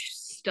much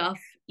stuff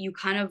you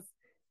kind of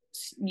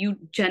you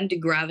tend to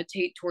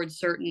gravitate towards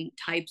certain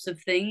types of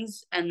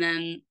things, and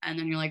then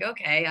you're like,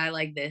 okay, I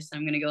like this,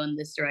 I'm going to go in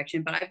this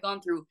direction. But I've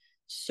gone through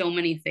so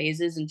many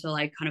phases until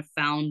I kind of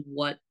found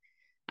what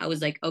I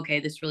was like, okay,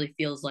 this really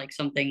feels like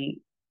something.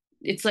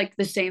 It's like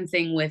the same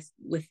thing with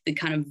the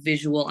kind of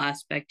visual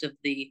aspect of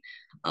the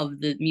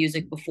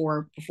music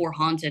before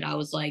Haunted. I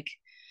was like,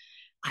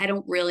 I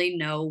don't really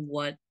know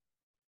what,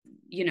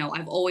 you know,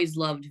 I've always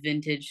loved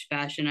vintage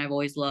fashion. I've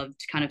always loved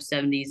kind of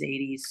 70s,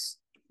 80s,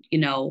 you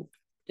know,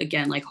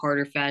 again, like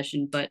harder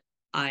fashion, but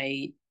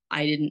I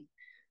didn't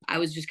I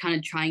was just kind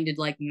of trying to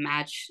like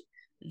match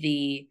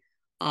the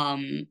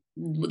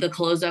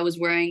clothes I was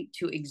wearing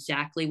to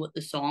exactly what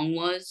the song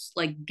was.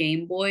 Like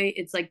Game Boy,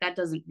 it's like that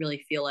doesn't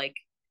really feel like,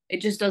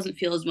 it just doesn't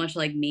feel as much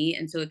like me,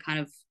 and so it kind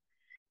of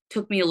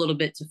took me a little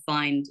bit to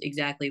find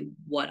exactly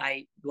what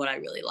I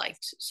really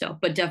liked. So,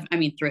 but I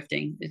mean,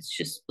 thrifting, it's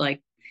just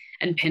like,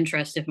 and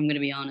Pinterest, if I'm going to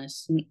be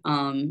honest.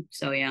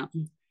 So yeah.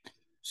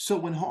 So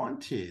when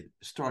Haunted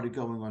started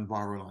going on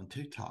viral on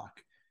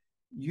TikTok,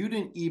 you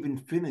didn't even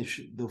finish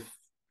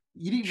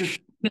you didn't even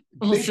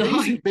Whole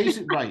song.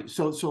 basic right.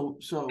 So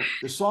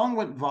the song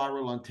went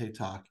viral on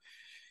TikTok.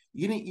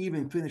 You didn't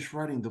even finish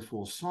writing the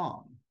full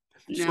song.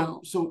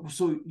 No.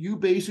 So you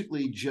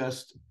basically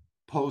just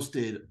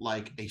posted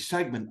like a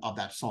segment of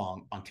that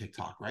song on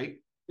TikTok, right?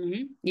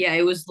 Yeah,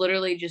 it was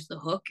literally just the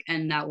hook,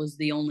 and that was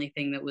the only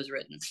thing that was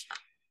written.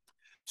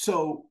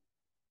 So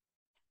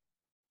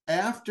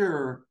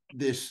after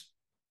this,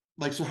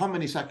 like, so how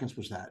many seconds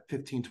was that?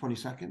 15, 20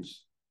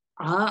 seconds?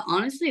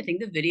 Honestly, I think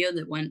the video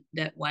that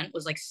went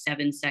was like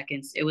 7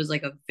 seconds. It was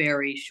like a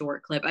very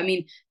short clip. I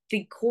mean,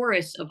 the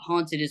chorus of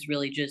Haunted is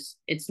really just,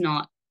 it's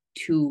not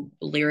too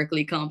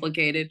lyrically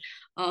complicated.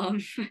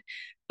 Um,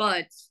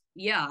 but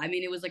yeah, I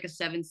mean, it was like a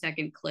 7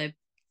 second clip,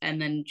 and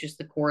then just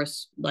the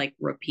chorus like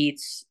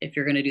repeats if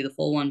you're gonna do the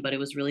full one. But it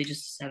was really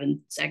just a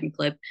 7 second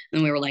clip.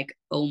 And we were like,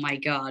 oh my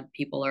God,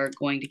 people are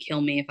going to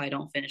kill me if I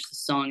don't finish the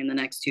song in the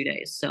next 2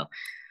 days. So,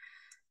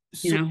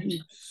 you So, know,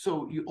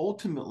 so you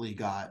ultimately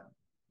got,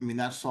 I mean,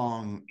 that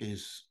song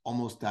is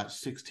almost at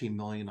 16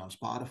 million on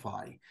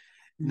Spotify.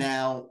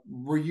 Now,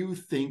 were you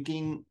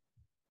thinking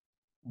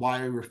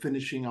while you were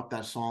finishing up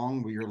that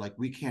song where you're like,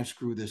 we can't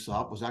screw this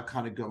up? Was that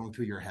kind of going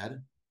through your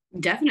head?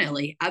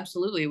 Definitely,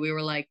 absolutely. We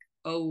were like,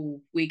 "Oh,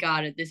 we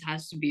got it. This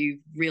has to be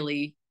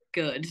really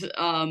good."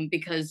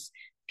 Because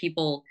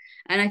people,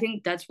 and I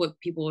think that's what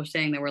people were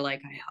saying. They were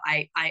like,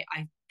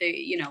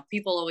 they,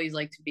 people always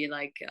like to be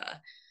like,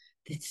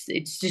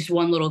 it's just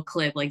one little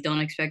clip. Like,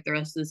 don't expect the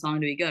rest of the song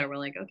to be good. Or we're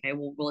like, okay,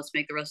 well, let's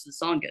make the rest of the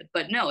song good.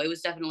 But no, it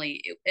was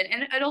definitely,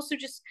 and it also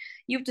just,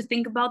 you have to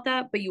think about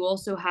that, but you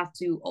also have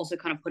to also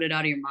kind of put it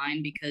out of your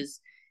mind,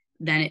 because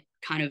then it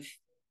kind of,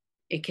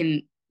 it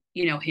can,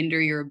 hinder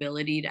your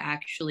ability to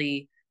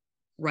actually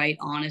write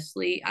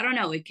honestly. I don't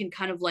know, it can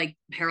kind of like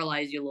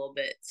paralyze you a little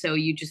bit, so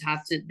you just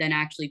have to then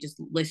actually just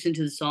listen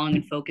to the song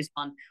and focus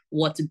on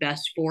what's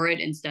best for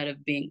it, instead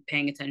of being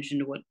paying attention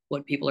to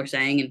what people are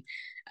saying,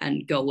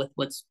 and go with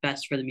what's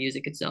best for the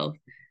music itself.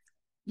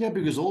 Yeah,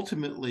 because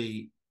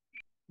ultimately,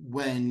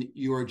 when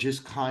you're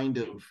just kind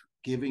of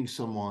giving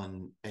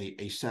someone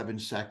a 7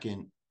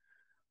 second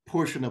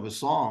portion of a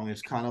song,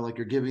 it's kind of like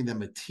you're giving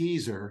them a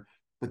teaser,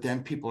 but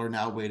then people are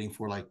now waiting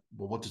for like,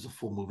 well, what is the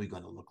full movie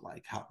going to look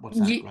like? What's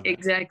that Yeah, going to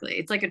exactly,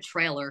 it's like a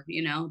trailer,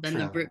 then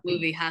the trailer?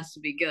 movie has to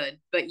be good,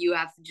 but you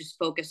have to just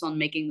focus on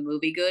making the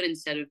movie good,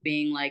 instead of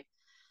being like,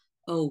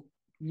 oh,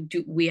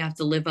 do we have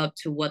to live up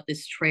to what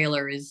this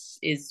trailer is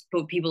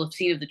what people have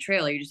seen of the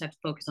trailer. You just have to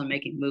focus on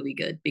making the movie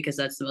good, because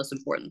that's the most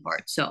important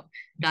part. So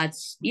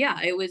that's, yeah,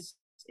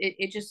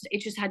 it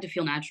just had to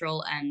feel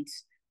natural, and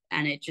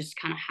it just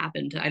kind of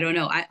happened. I don't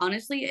know, I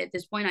honestly, at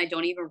this point, I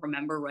don't even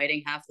remember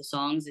writing half the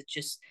songs. It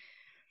just,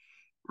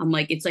 I'm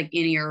like, it's like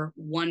in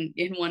one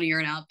ear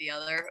and out the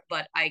other.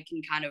 But I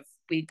can kind of,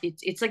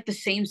 it's like the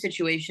same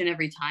situation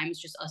every time.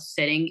 It's just us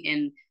sitting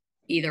in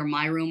either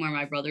my room or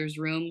my brother's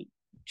room,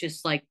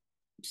 just like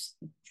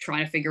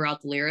trying to figure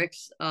out the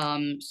lyrics.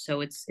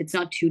 So it's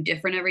not too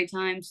different every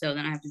time. So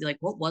then I have to be like,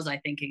 what was I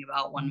thinking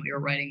about when we were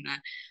writing that?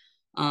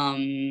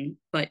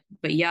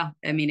 But yeah,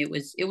 I mean, it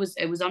was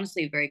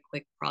honestly a very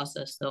quick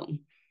process though.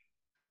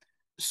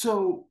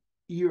 So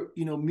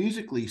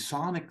musically,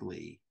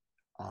 sonically,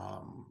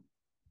 um,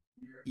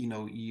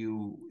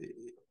 you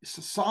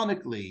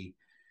sonically,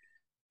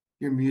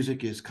 your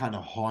music is kind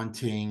of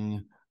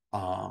haunting,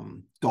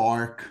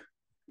 dark.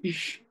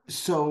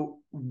 So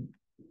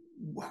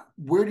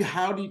where do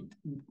how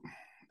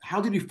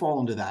did you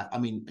fall into that? I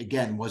mean,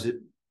 again, was it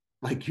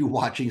like you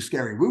watching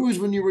Scary Movies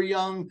when you were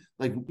young?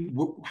 Like,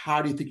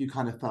 how do you think you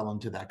kind of fell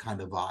into that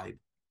kind of vibe?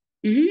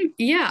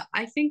 Yeah,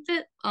 I think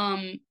that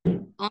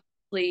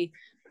honestly,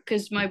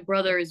 because my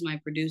brother is my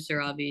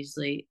producer,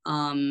 obviously,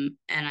 and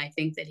I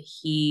think that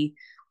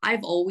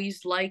I've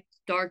always liked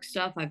dark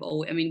stuff. I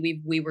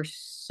mean, we were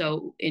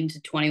so into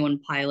 21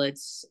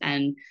 Pilots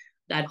and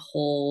that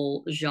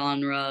whole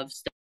genre of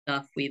stuff.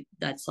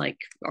 That's like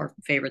our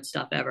favorite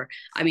stuff ever.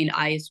 I mean,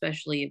 I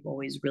especially have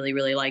always really,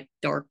 really liked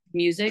dark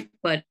music,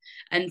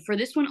 and for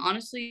this one,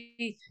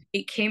 honestly,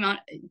 it came out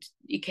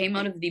it came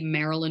out of the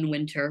Maryland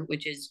winter,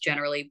 which is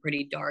generally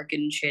pretty dark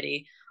and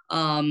shitty.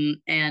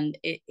 And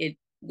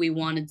we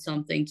wanted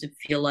something to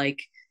feel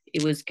like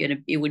it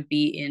would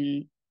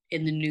be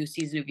in the new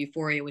season of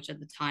Euphoria, which at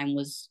the time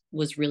was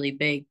really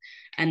big,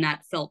 and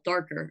that felt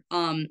darker.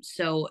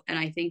 So, and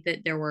I think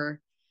that there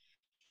were,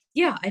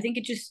 yeah, I think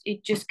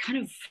it just kind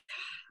of,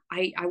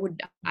 I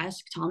would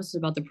ask Thomas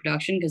about the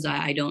production, because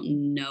I don't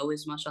know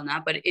as much on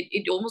that, but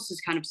it almost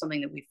is kind of something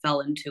that we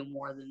fell into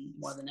more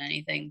than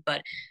anything.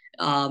 But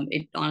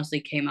it honestly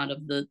came out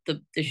of the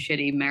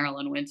shitty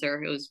Maryland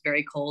winter. It was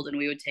very cold, and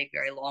we would take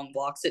very long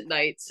walks at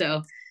night.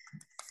 So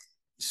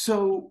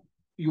So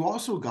you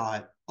also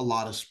got a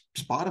lot of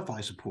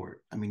Spotify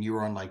support. I mean, you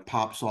were on like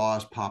Pop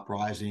Sauce, Pop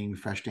Rising,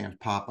 Fresh Dance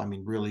Pop. I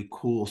mean, really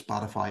cool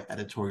Spotify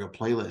editorial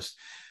playlist.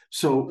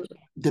 So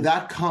did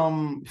that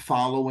come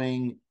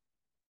following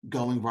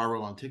going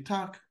viral on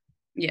TikTok?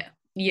 yeah,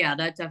 yeah,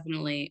 that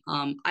definitely.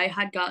 I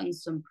had gotten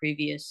some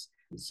previous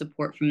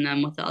support from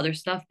them with the other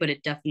stuff, but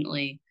it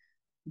definitely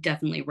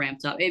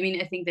ramped up. I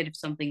mean, I think that if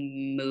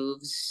something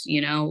moves,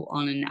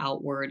 on an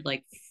outward,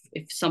 like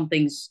if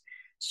something's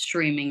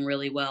streaming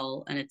really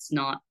well and it's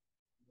not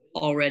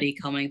already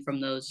coming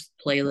from those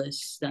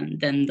playlists,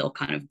 then they'll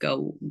kind of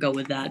go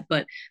with that.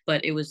 But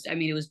it was, I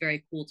mean, it was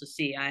very cool to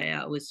see.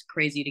 It was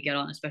crazy to get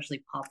on,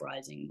 especially Pop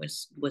Rising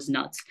was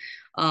nuts.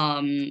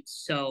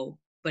 So,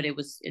 but it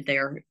was, they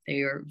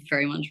are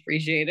very much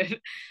appreciated.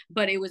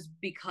 But it was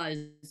because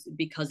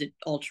it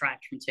all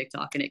tracked from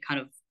TikTok, and it kind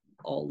of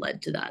all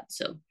led to that.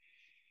 So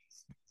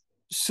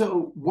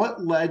So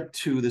what led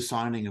to the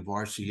signing of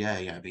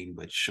RCA? I mean,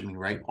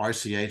 right?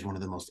 RCA is one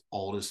of the most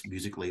oldest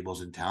music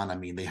labels in town. I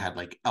mean, they had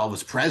like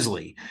Elvis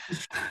Presley.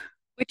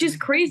 which is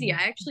crazy.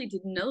 I actually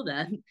didn't know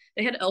that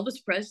they had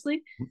Elvis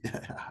Presley.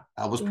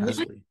 Elvis What?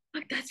 Presley.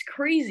 That's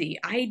crazy.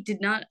 I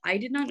did not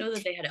know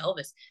that they had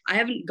Elvis. I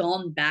haven't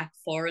gone back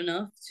far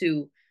enough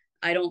to,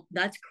 I don't,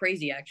 that's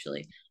crazy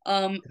actually.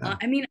 Yeah.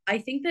 I mean, I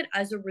think that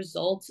as a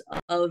result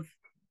of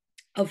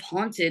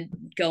Haunted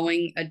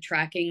going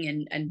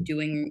tracking and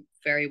doing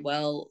very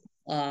well,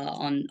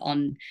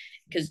 on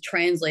because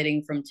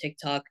translating from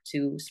TikTok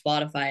to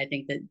Spotify, I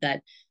think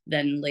that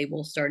then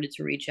labels started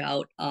to reach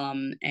out,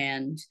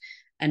 and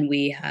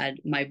we had,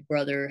 my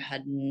brother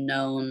had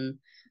known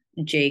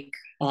Jake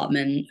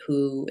Ottman,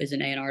 who is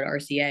an A&R to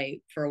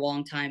RCA, for a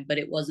long time, but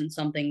it wasn't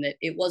something that,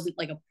 it wasn't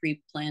like a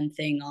pre-planned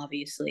thing,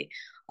 obviously.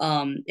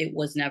 It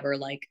was never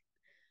like,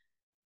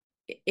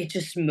 it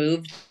just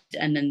moved,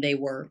 and then they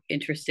were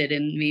interested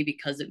in me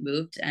because it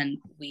moved, and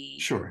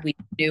Sure. we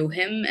knew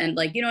him, and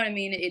like, you know what I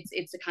mean,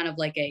 it's a kind of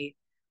like a,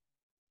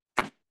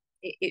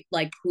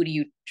 like, who do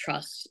you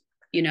trust,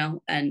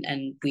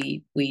 and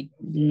we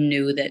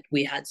knew that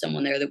we had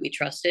someone there that we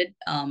trusted,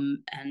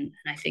 and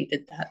I think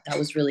that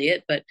was really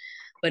it, but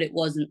it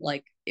wasn't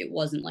like,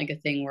 a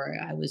thing where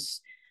I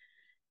was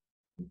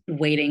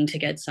waiting to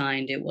get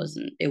signed. It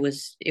wasn't, it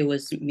was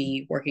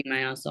me working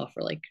my ass off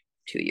for like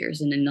 2 years,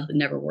 and then nothing,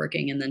 never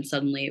working, and then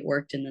suddenly it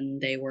worked, and then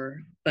they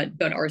were, but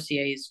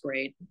RCA is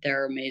great,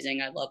 they're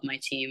amazing, I love my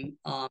team,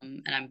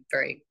 and I'm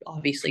very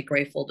obviously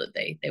grateful that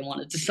they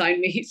wanted to sign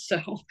me. So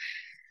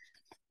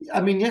I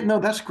mean, yeah, no,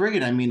 that's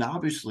great. I mean,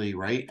 obviously,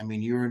 right? I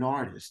mean, you're an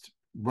artist.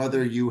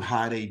 Whether you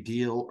had a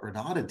deal or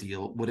not a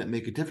deal, would it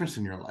make a difference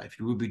in your life?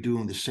 You would be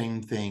doing the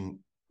same thing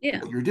yeah,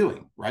 what you're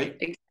doing, right?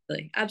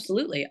 exactly,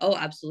 absolutely, oh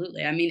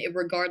absolutely, I mean,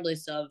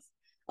 regardless of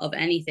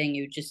anything,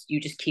 you just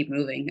keep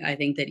moving. I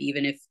think that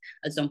even if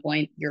at some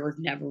point you're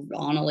never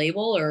on a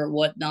label or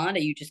whatnot,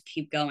 you just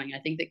keep going. I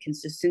think that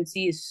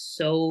consistency is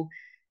so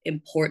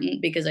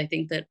important, because I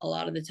think that a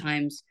lot of the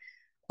times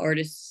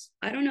artists,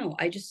 I don't know,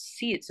 I just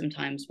see it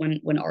sometimes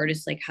when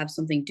artists like have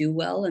something do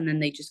well, and then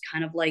they just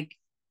kind of like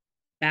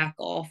back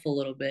off a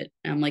little bit,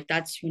 and I'm like,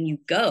 that's when you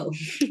go.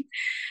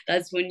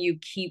 That's when you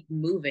keep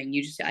moving.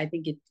 You just, I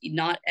think it,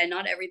 not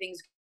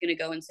everything's going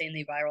to go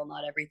insanely viral,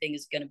 not everything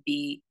is going to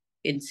be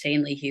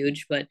insanely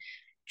huge, but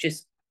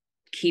just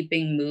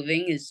keeping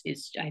moving is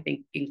I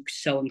think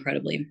so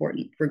incredibly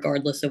important,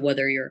 regardless of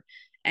whether you're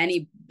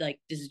any, like,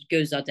 this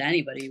goes out to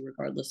anybody,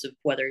 regardless of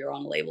whether you're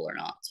on a label or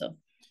not.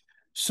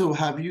 So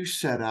have you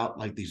set out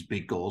like these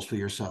big goals for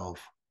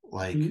yourself?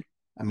 Like, Mhm.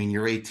 I mean,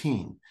 you're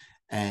 18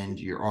 and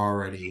you're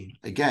already,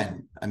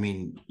 again, I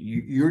mean,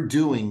 you're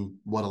doing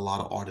what a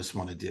lot of artists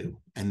want to do.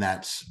 And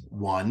that's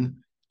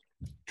one,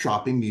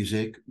 dropping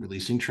music,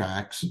 releasing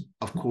tracks,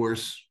 of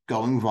course,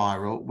 going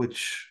viral,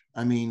 which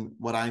I mean,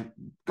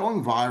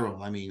 going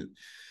viral, I mean,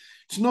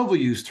 it's an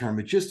overused term.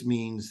 It just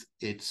means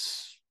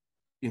it's,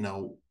 you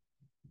know,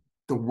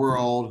 the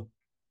world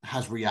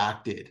has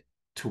reacted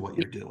to what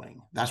you're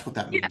doing. That's what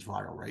that Yeah, means,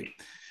 viral, right?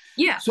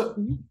 yeah. So,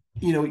 Mhm.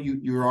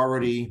 you're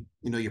already,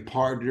 you're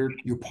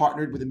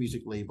partnered with a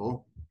music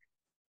label.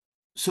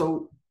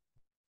 So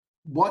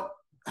what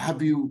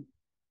have you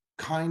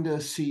kind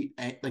of see,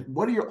 like,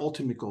 what are your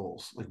ultimate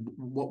goals? Like,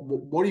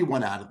 what do you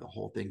want out of the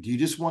whole thing? Do you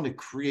just want to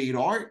create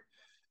art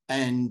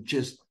and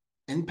just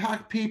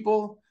impact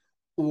people,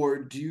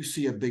 or do you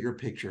see a bigger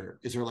picture?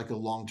 Is there like a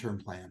long-term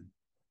plan?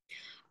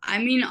 I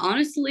mean,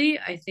 honestly,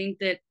 I think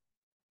that,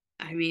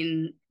 I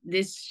mean,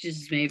 this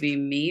just may be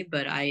me,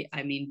 but I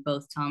mean,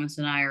 both Thomas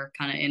and I are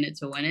kind of in it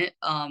to win it.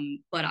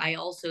 But I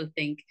also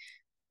think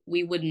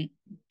we wouldn't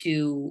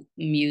do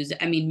music.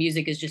 I mean,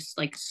 music is just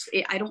like,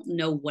 I don't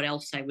know what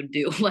else I would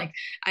do. Like,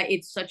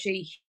 it's such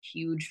a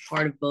huge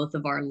part of both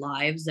of our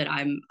lives that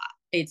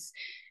it's,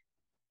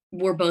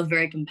 we're both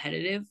very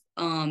competitive.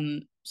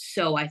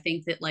 So I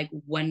think that like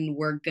when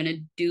we're gonna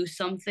do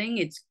something,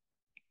 it's,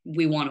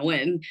 we want to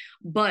win,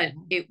 but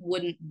it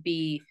wouldn't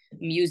be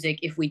music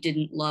if we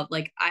didn't love,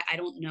 like, I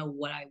don't know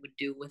what I would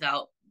do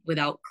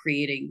without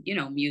creating,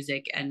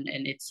 music, and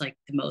it's like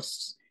the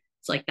most,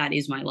 it's like that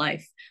is my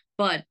life,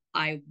 but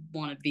I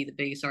want to be the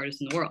biggest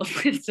artist in the world.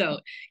 So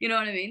you know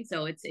what I mean,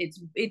 so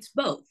it's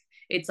both.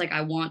 It's like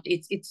I want,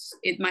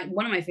 my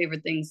one of my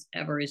favorite things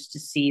ever is to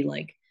see,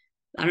 like,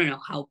 I don't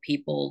know how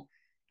people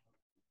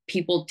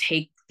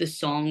take the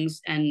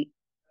songs and,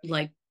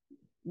 like,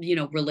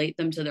 relate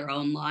them to their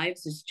own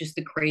lives, is just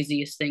the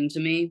craziest thing to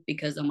me,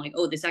 because I'm like,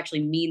 oh, this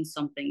actually means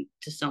something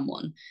to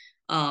someone.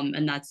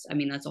 And that's, I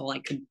mean, that's all I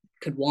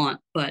could want.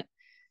 But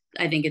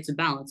I think it's a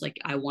balance. Like,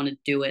 I want to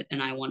do it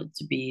and I want it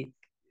to be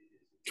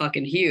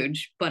fucking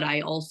huge, but I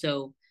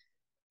also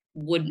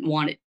wouldn't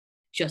want it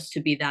just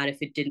to be that if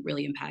it didn't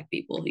really impact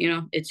people.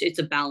 It's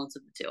a balance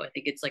of the two. I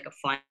think it's like a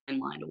fine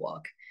line to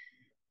walk.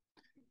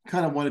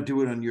 Kind of want to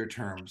do it on your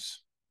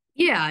terms.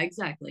 Yeah,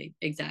 exactly.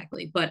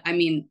 But I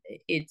mean,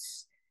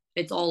 it's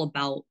all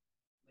about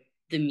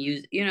the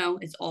music,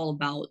 it's all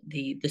about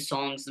the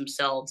songs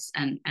themselves,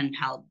 and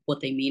how,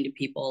 what they mean to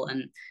people.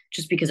 And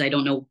just because I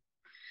don't know,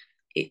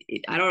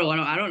 I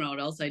don't know what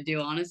else I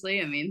do,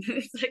 honestly. I mean,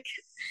 it's like,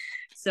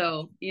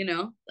 so it's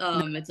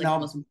like the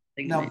most Now, important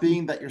thing to now, me.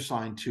 being that you're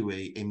signed to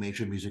a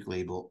major music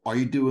label, are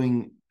you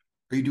doing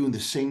the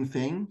same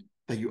thing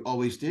that you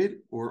always did,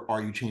 or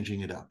are you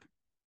changing it up?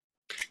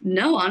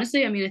 No,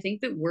 honestly, I mean, I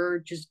think that we're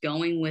just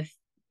going with,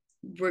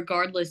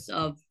 regardless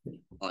of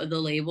the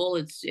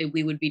label,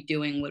 we would be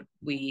doing what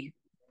we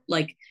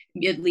like,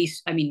 at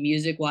least, I mean,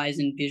 music wise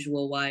and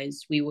visual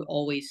wise, we would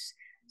always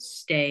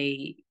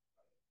stay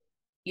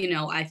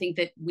I think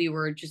that we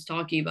were just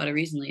talking about it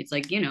recently. It's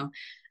like,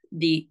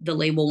 the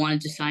label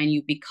wanted to sign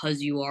you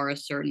because you are a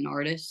certain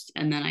artist.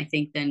 And then I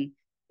think then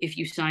if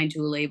you sign to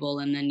a label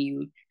and then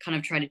you kind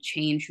of try to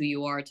change who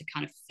you are to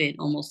kind of fit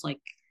almost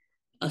like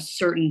a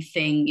certain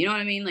thing, you know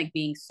what I mean? Like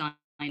being signed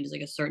as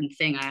like a certain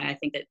thing. I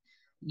think that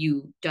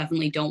you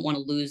definitely don't want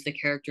to lose the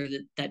character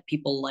that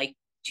people liked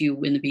you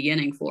in the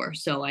beginning for.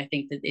 So I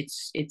think that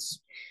it's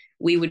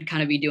we would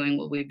kind of be doing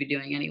what we'd be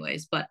doing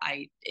anyways. But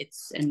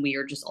and we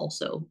are just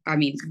also, I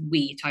mean,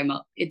 we talking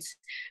about, it's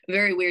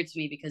very weird to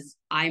me because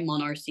I'm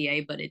on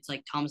RCA, but it's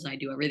like Thomas and I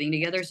do everything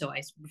together. So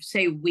I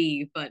say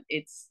we, but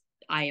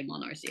I am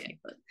on RCA.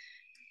 But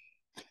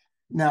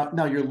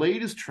Now your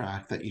latest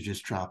track that you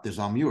just dropped is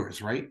I'm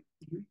Yours, right?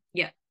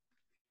 yeah.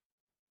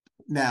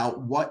 Now,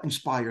 what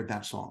inspired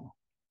that song?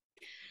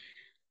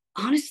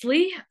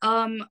 Honestly,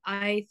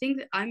 I think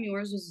that I'm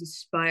Yours was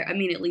inspired. I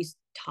mean, at least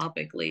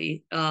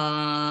topically,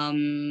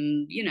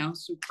 some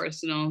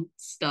personal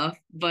stuff,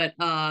 but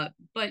I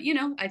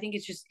think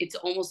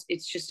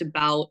it's just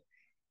about,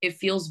 it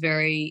feels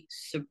very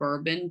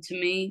suburban to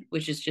me,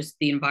 which is just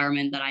the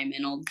environment that I'm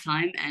in all the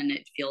time, and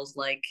it feels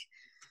like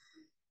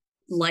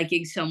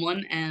liking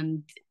someone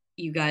and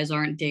you guys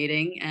aren't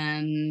dating,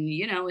 and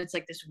it's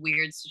like this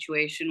weird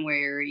situation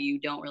where you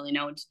don't really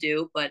know what to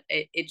do, but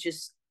it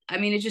just, I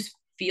mean, it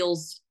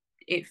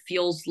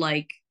feels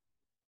like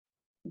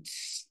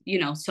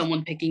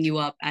someone picking you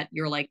up at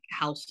your like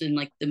house in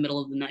like the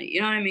middle of the night, you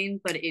know what I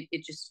mean? But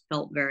it just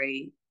felt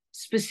very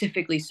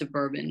specifically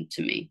suburban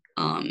to me,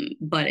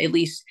 but at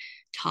least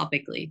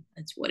topically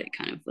that's what it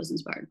kind of was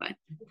inspired by.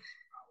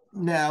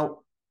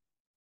 Now,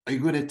 are you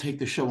going to take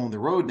the show on the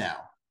road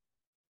now?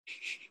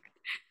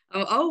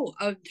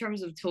 In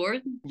terms of tour,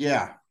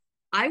 Yeah.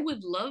 I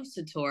would love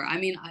to tour. I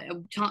mean,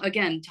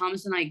 again,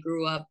 Thomas and I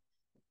grew up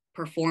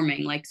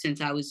performing like since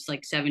I was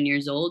like 7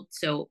 years old.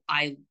 So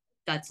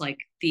that's like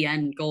the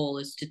end goal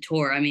is to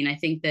tour. I mean, I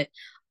think that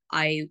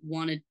I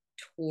want to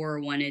tour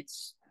when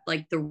it's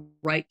like the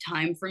right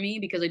time for me,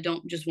 because I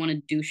don't just want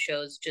to do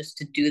shows just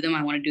to do them.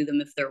 I want to do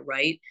them if they're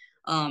right.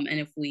 And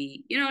if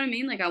we, you know what I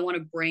mean? Like I want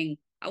to bring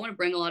a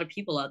lot of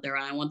people out there,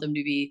 and I want them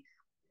to be,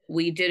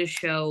 we did a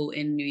show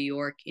in New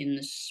York in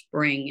the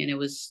spring, and it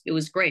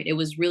was great. It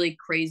was really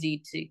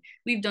crazy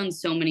we've done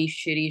so many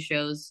shitty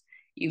shows.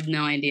 You've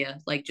no idea,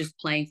 like just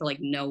playing for like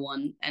no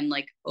one and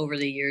like over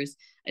the years.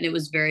 And it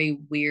was very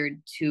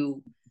weird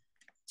to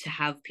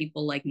have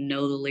people like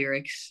know the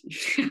lyrics.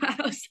 I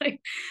was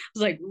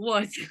like,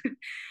 what?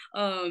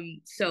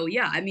 So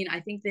yeah, I mean,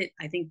 I think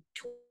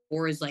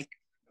tour is like,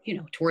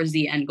 towards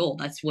the end goal.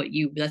 That's what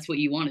you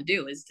want to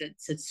do, is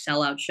to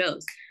sell out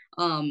shows.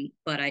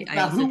 But I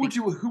Now, also think,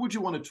 who would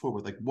you want to tour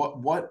with? Like,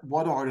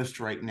 what artist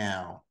right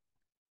now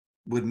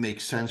would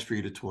make sense for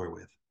you to tour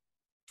with?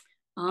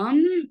 I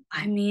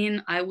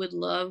mean, I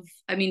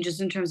mean, just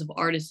in terms of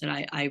artists that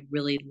I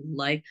really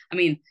like, I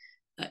mean,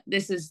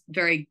 this is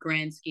very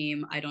grand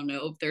scheme. I don't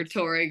know if they're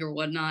touring or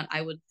whatnot.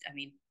 I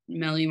mean,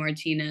 Melanie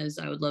Martinez,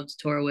 I would love to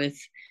tour with.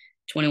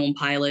 21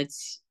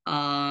 Pilots,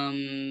 I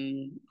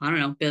don't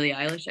know, Billie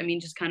Eilish. I mean,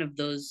 just kind of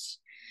those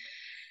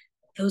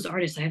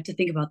artists. I have to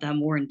think about that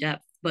more in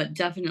depth, but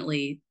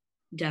definitely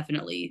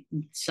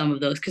some of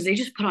those, because they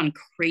just put on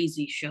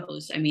crazy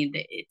shows. I mean,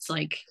 it's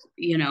like,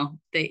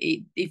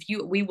 they if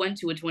you we went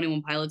to a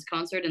 21 Pilots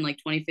concert in like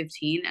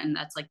 2015, and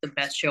that's like the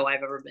best show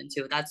I've ever been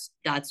to.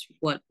 That's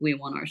what we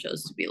want our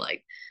shows to be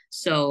like.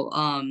 So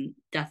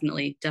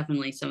definitely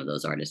some of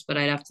those artists, but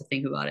I'd have to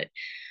think about it.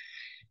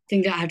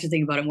 I have to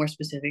think about it more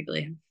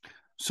specifically.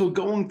 So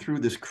going through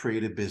this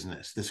creative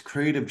business, this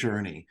creative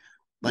journey,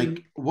 like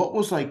Mhm. what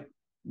was like,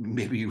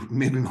 maybe you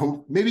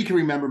can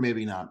remember,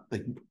 maybe not.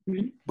 Like,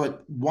 Mhm.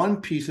 but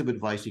one piece of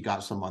advice you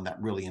got someone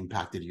that really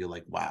impacted you,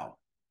 like, wow.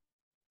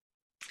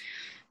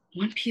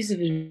 One piece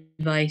of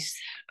advice.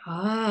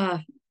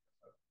 Ah,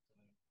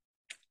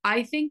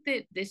 I think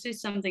that this is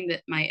something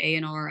that my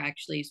A&R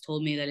actually has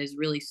told me that has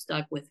really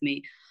stuck with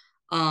me.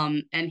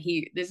 And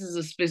this is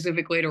a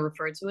specific way to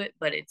refer to it,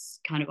 but it's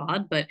kind of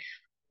odd. But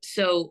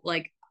so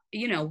like,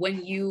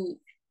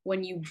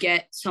 when you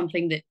get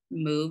something that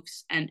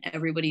moves and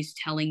everybody's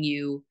telling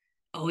you,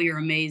 oh, you're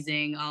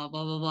amazing, oh,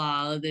 blah blah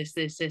blah, this,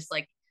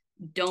 like,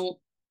 don't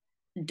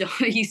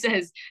he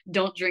says,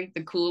 don't drink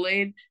the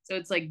Kool-Aid. So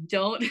it's like,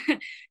 don't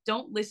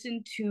don't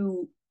listen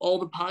to all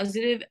the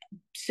positive.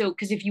 So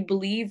because if you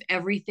believe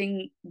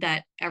everything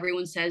that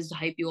everyone says to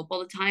hype you up all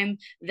the time,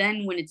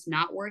 then when it's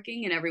not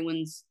working and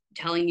everyone's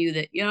telling you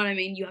that, you know what I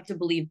mean, you have to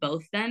believe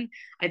both. Then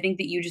I think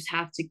that you just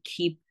have to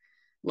keep,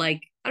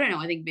 like, I don't know,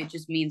 I think it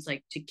just means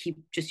like to keep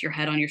just your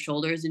head on your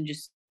shoulders and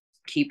just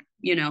keep,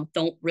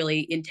 don't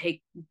really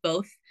intake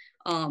both.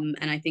 And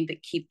I think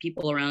that keep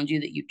people around you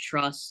that you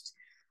trust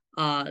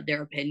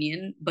their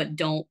opinion, but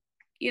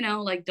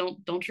like,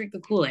 don't drink the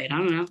Kool-Aid. I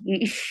don't know.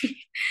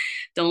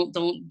 Don't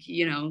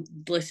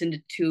listen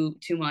to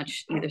too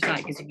much either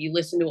side, because if you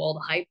listen to all the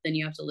hype, then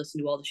you have to listen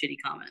to all the shitty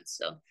comments.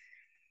 So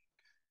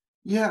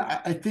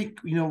Yeah, I think,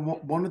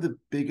 one of the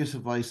biggest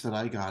advice that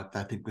I got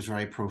that I think was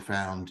very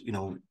profound,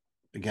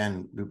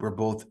 again, we're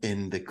both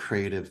in the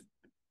creative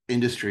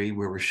industry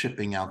where we're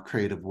shipping out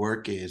creative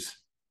work is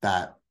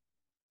that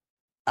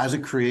as a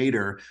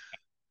creator,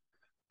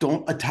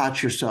 don't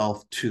attach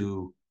yourself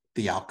to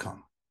the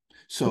outcome. Yeah.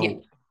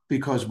 So,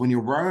 because when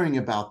you're worrying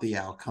about the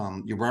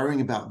outcome, you're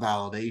worrying about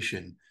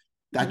validation,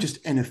 that Mm-hmm. just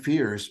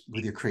interferes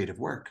with your creative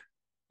work.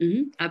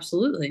 Mm-hmm.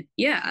 Absolutely.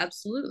 Yeah,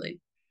 absolutely.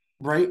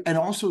 Right. And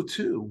also,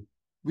 too,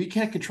 we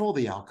can't control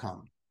the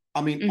outcome.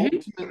 I mean, Mm-hmm.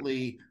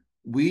 ultimately,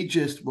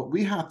 what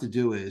we have to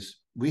do is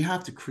we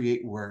have to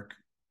create work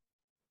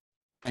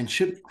and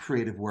ship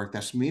creative work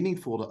that's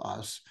meaningful to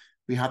us.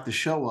 We have to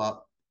show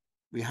up.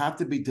 We have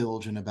to be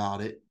diligent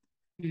about it.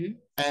 Mm-hmm.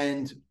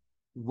 And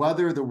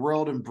whether the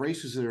world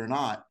embraces it or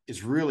not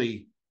is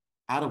really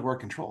out of our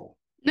control.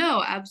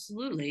 No,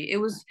 absolutely.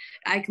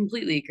 I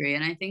completely agree.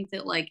 And I think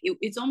that like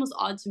it's almost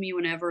odd to me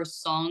whenever a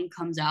song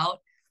comes out.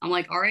 I'm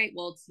like, all right,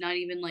 well, it's not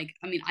even like,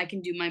 I mean, I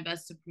can do my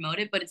best to promote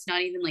it, but it's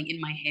not even like in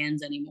my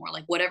hands anymore.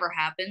 Like whatever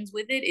happens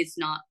with it, it's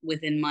not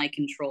within my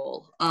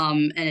control.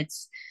 And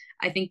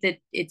I think that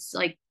it's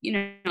like,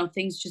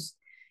 things just,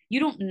 you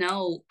don't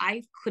know.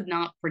 I could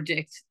not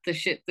predict the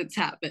shit that's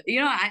happened.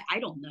 I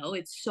don't know.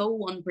 It's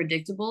so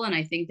unpredictable. And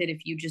I think that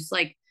if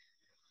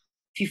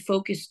you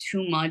focus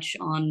too much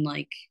on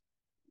like,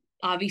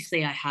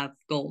 obviously I have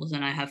goals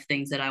and I have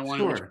things that I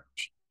want to achieve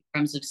Sure. in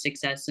terms of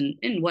success and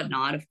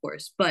whatnot, of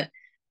course. But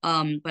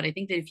I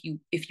think that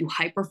if you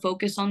hyper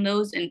focus on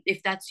those, and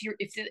if that's your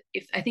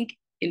if I think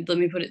let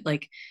me put it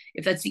like,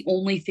 if that's the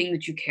only thing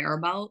that you care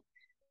about,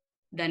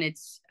 then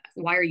it's,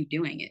 why are you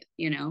doing it?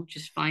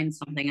 Just find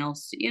something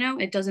else.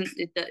 It doesn't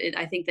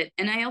I think that,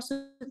 and I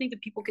also think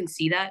that people can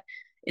see that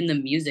in the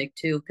music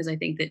too, because I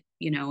think that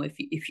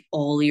if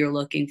all you're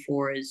looking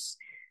for is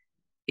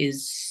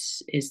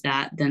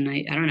that, then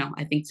I don't know,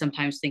 I think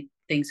sometimes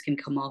things can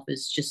come off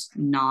as just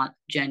not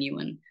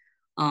genuine.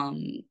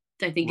 um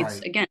I think it's,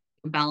 Right. again,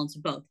 a balance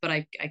of both, but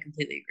I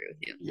completely agree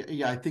with you.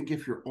 Yeah. I think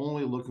if you're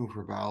only looking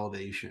for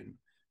validation,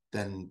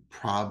 then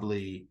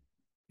probably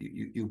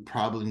you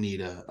probably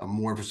need a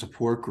more of a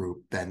support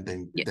group Yeah,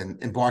 than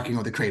embarking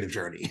on the creative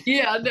journey.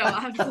 yeah, no,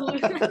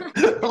 absolutely.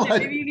 Yeah,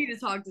 maybe you need to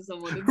talk to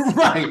someone.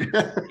 Right.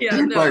 Yeah,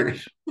 no. Right.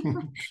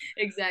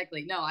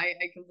 Exactly. No, I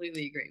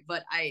completely agree,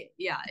 but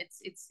yeah,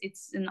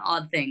 it's an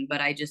odd thing, but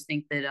I just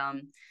think that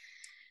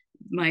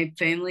my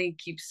family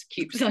keeps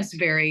us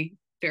very,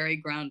 very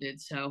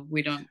grounded, so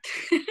we don't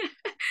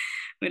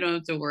we don't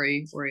have to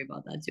worry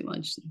about that too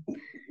much.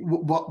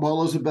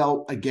 Well,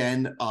 Isabel,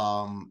 again,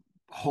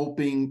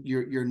 hoping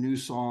your new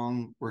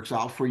song works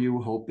out for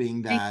you,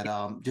 hoping Thank that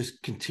you.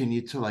 just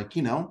continue to, like,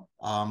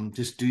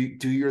 just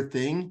do your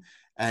thing.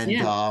 And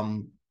Yeah,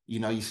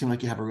 you seem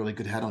like you have a really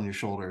good head on your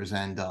shoulders,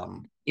 and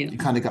you. you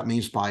kind of got me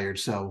inspired.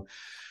 So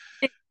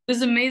It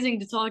was amazing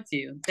to talk to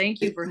you.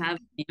 Thank you it, for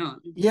having me on.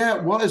 yeah,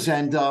 it was.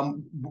 And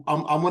I'm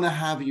gonna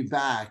have you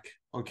back,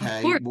 Of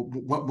okay, course.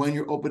 when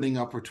you're opening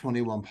up for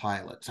 21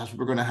 Pilots. That's what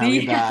we're gonna have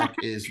you Yeah, back,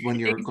 is when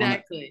you're gonna,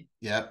 exactly.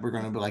 yeah, we're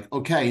gonna be like,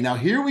 okay, now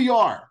here we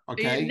are, Yeah,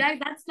 okay.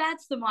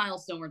 that's the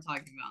milestone we're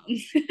talking about.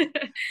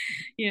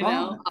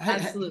 Well, hey,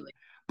 Absolutely.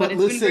 But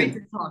but it's been great to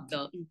listen, talk,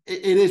 though.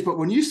 it is. But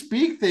when you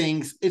speak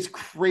things, it's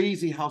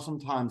crazy how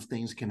sometimes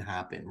things can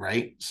happen,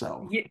 right?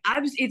 So, Yeah,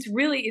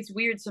 it's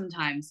weird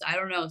sometimes. I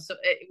don't know. So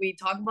we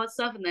talk about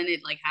stuff and then it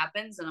like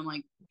happens, and I'm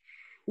like,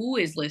 who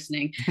is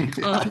listening?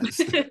 Um,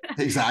 yes,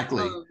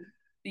 exactly. um,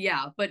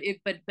 yeah, but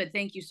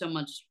thank you so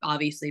much,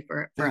 obviously,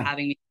 for Yeah.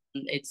 having me.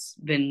 It's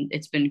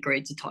been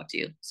great to talk to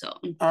you. So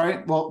All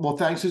right. Well,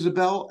 thanks,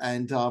 Isabel.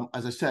 And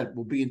as I said,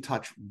 we'll be in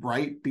touch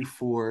right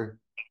before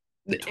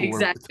the tour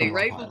with exactly, 21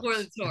 right before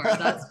the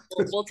Pilots.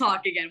 tour. We'll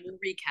talk again. We'll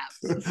recap.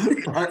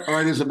 All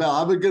right, Isabel.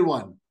 Have a good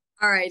one.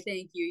 All right,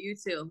 thank you. You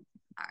too.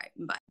 All right,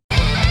 bye.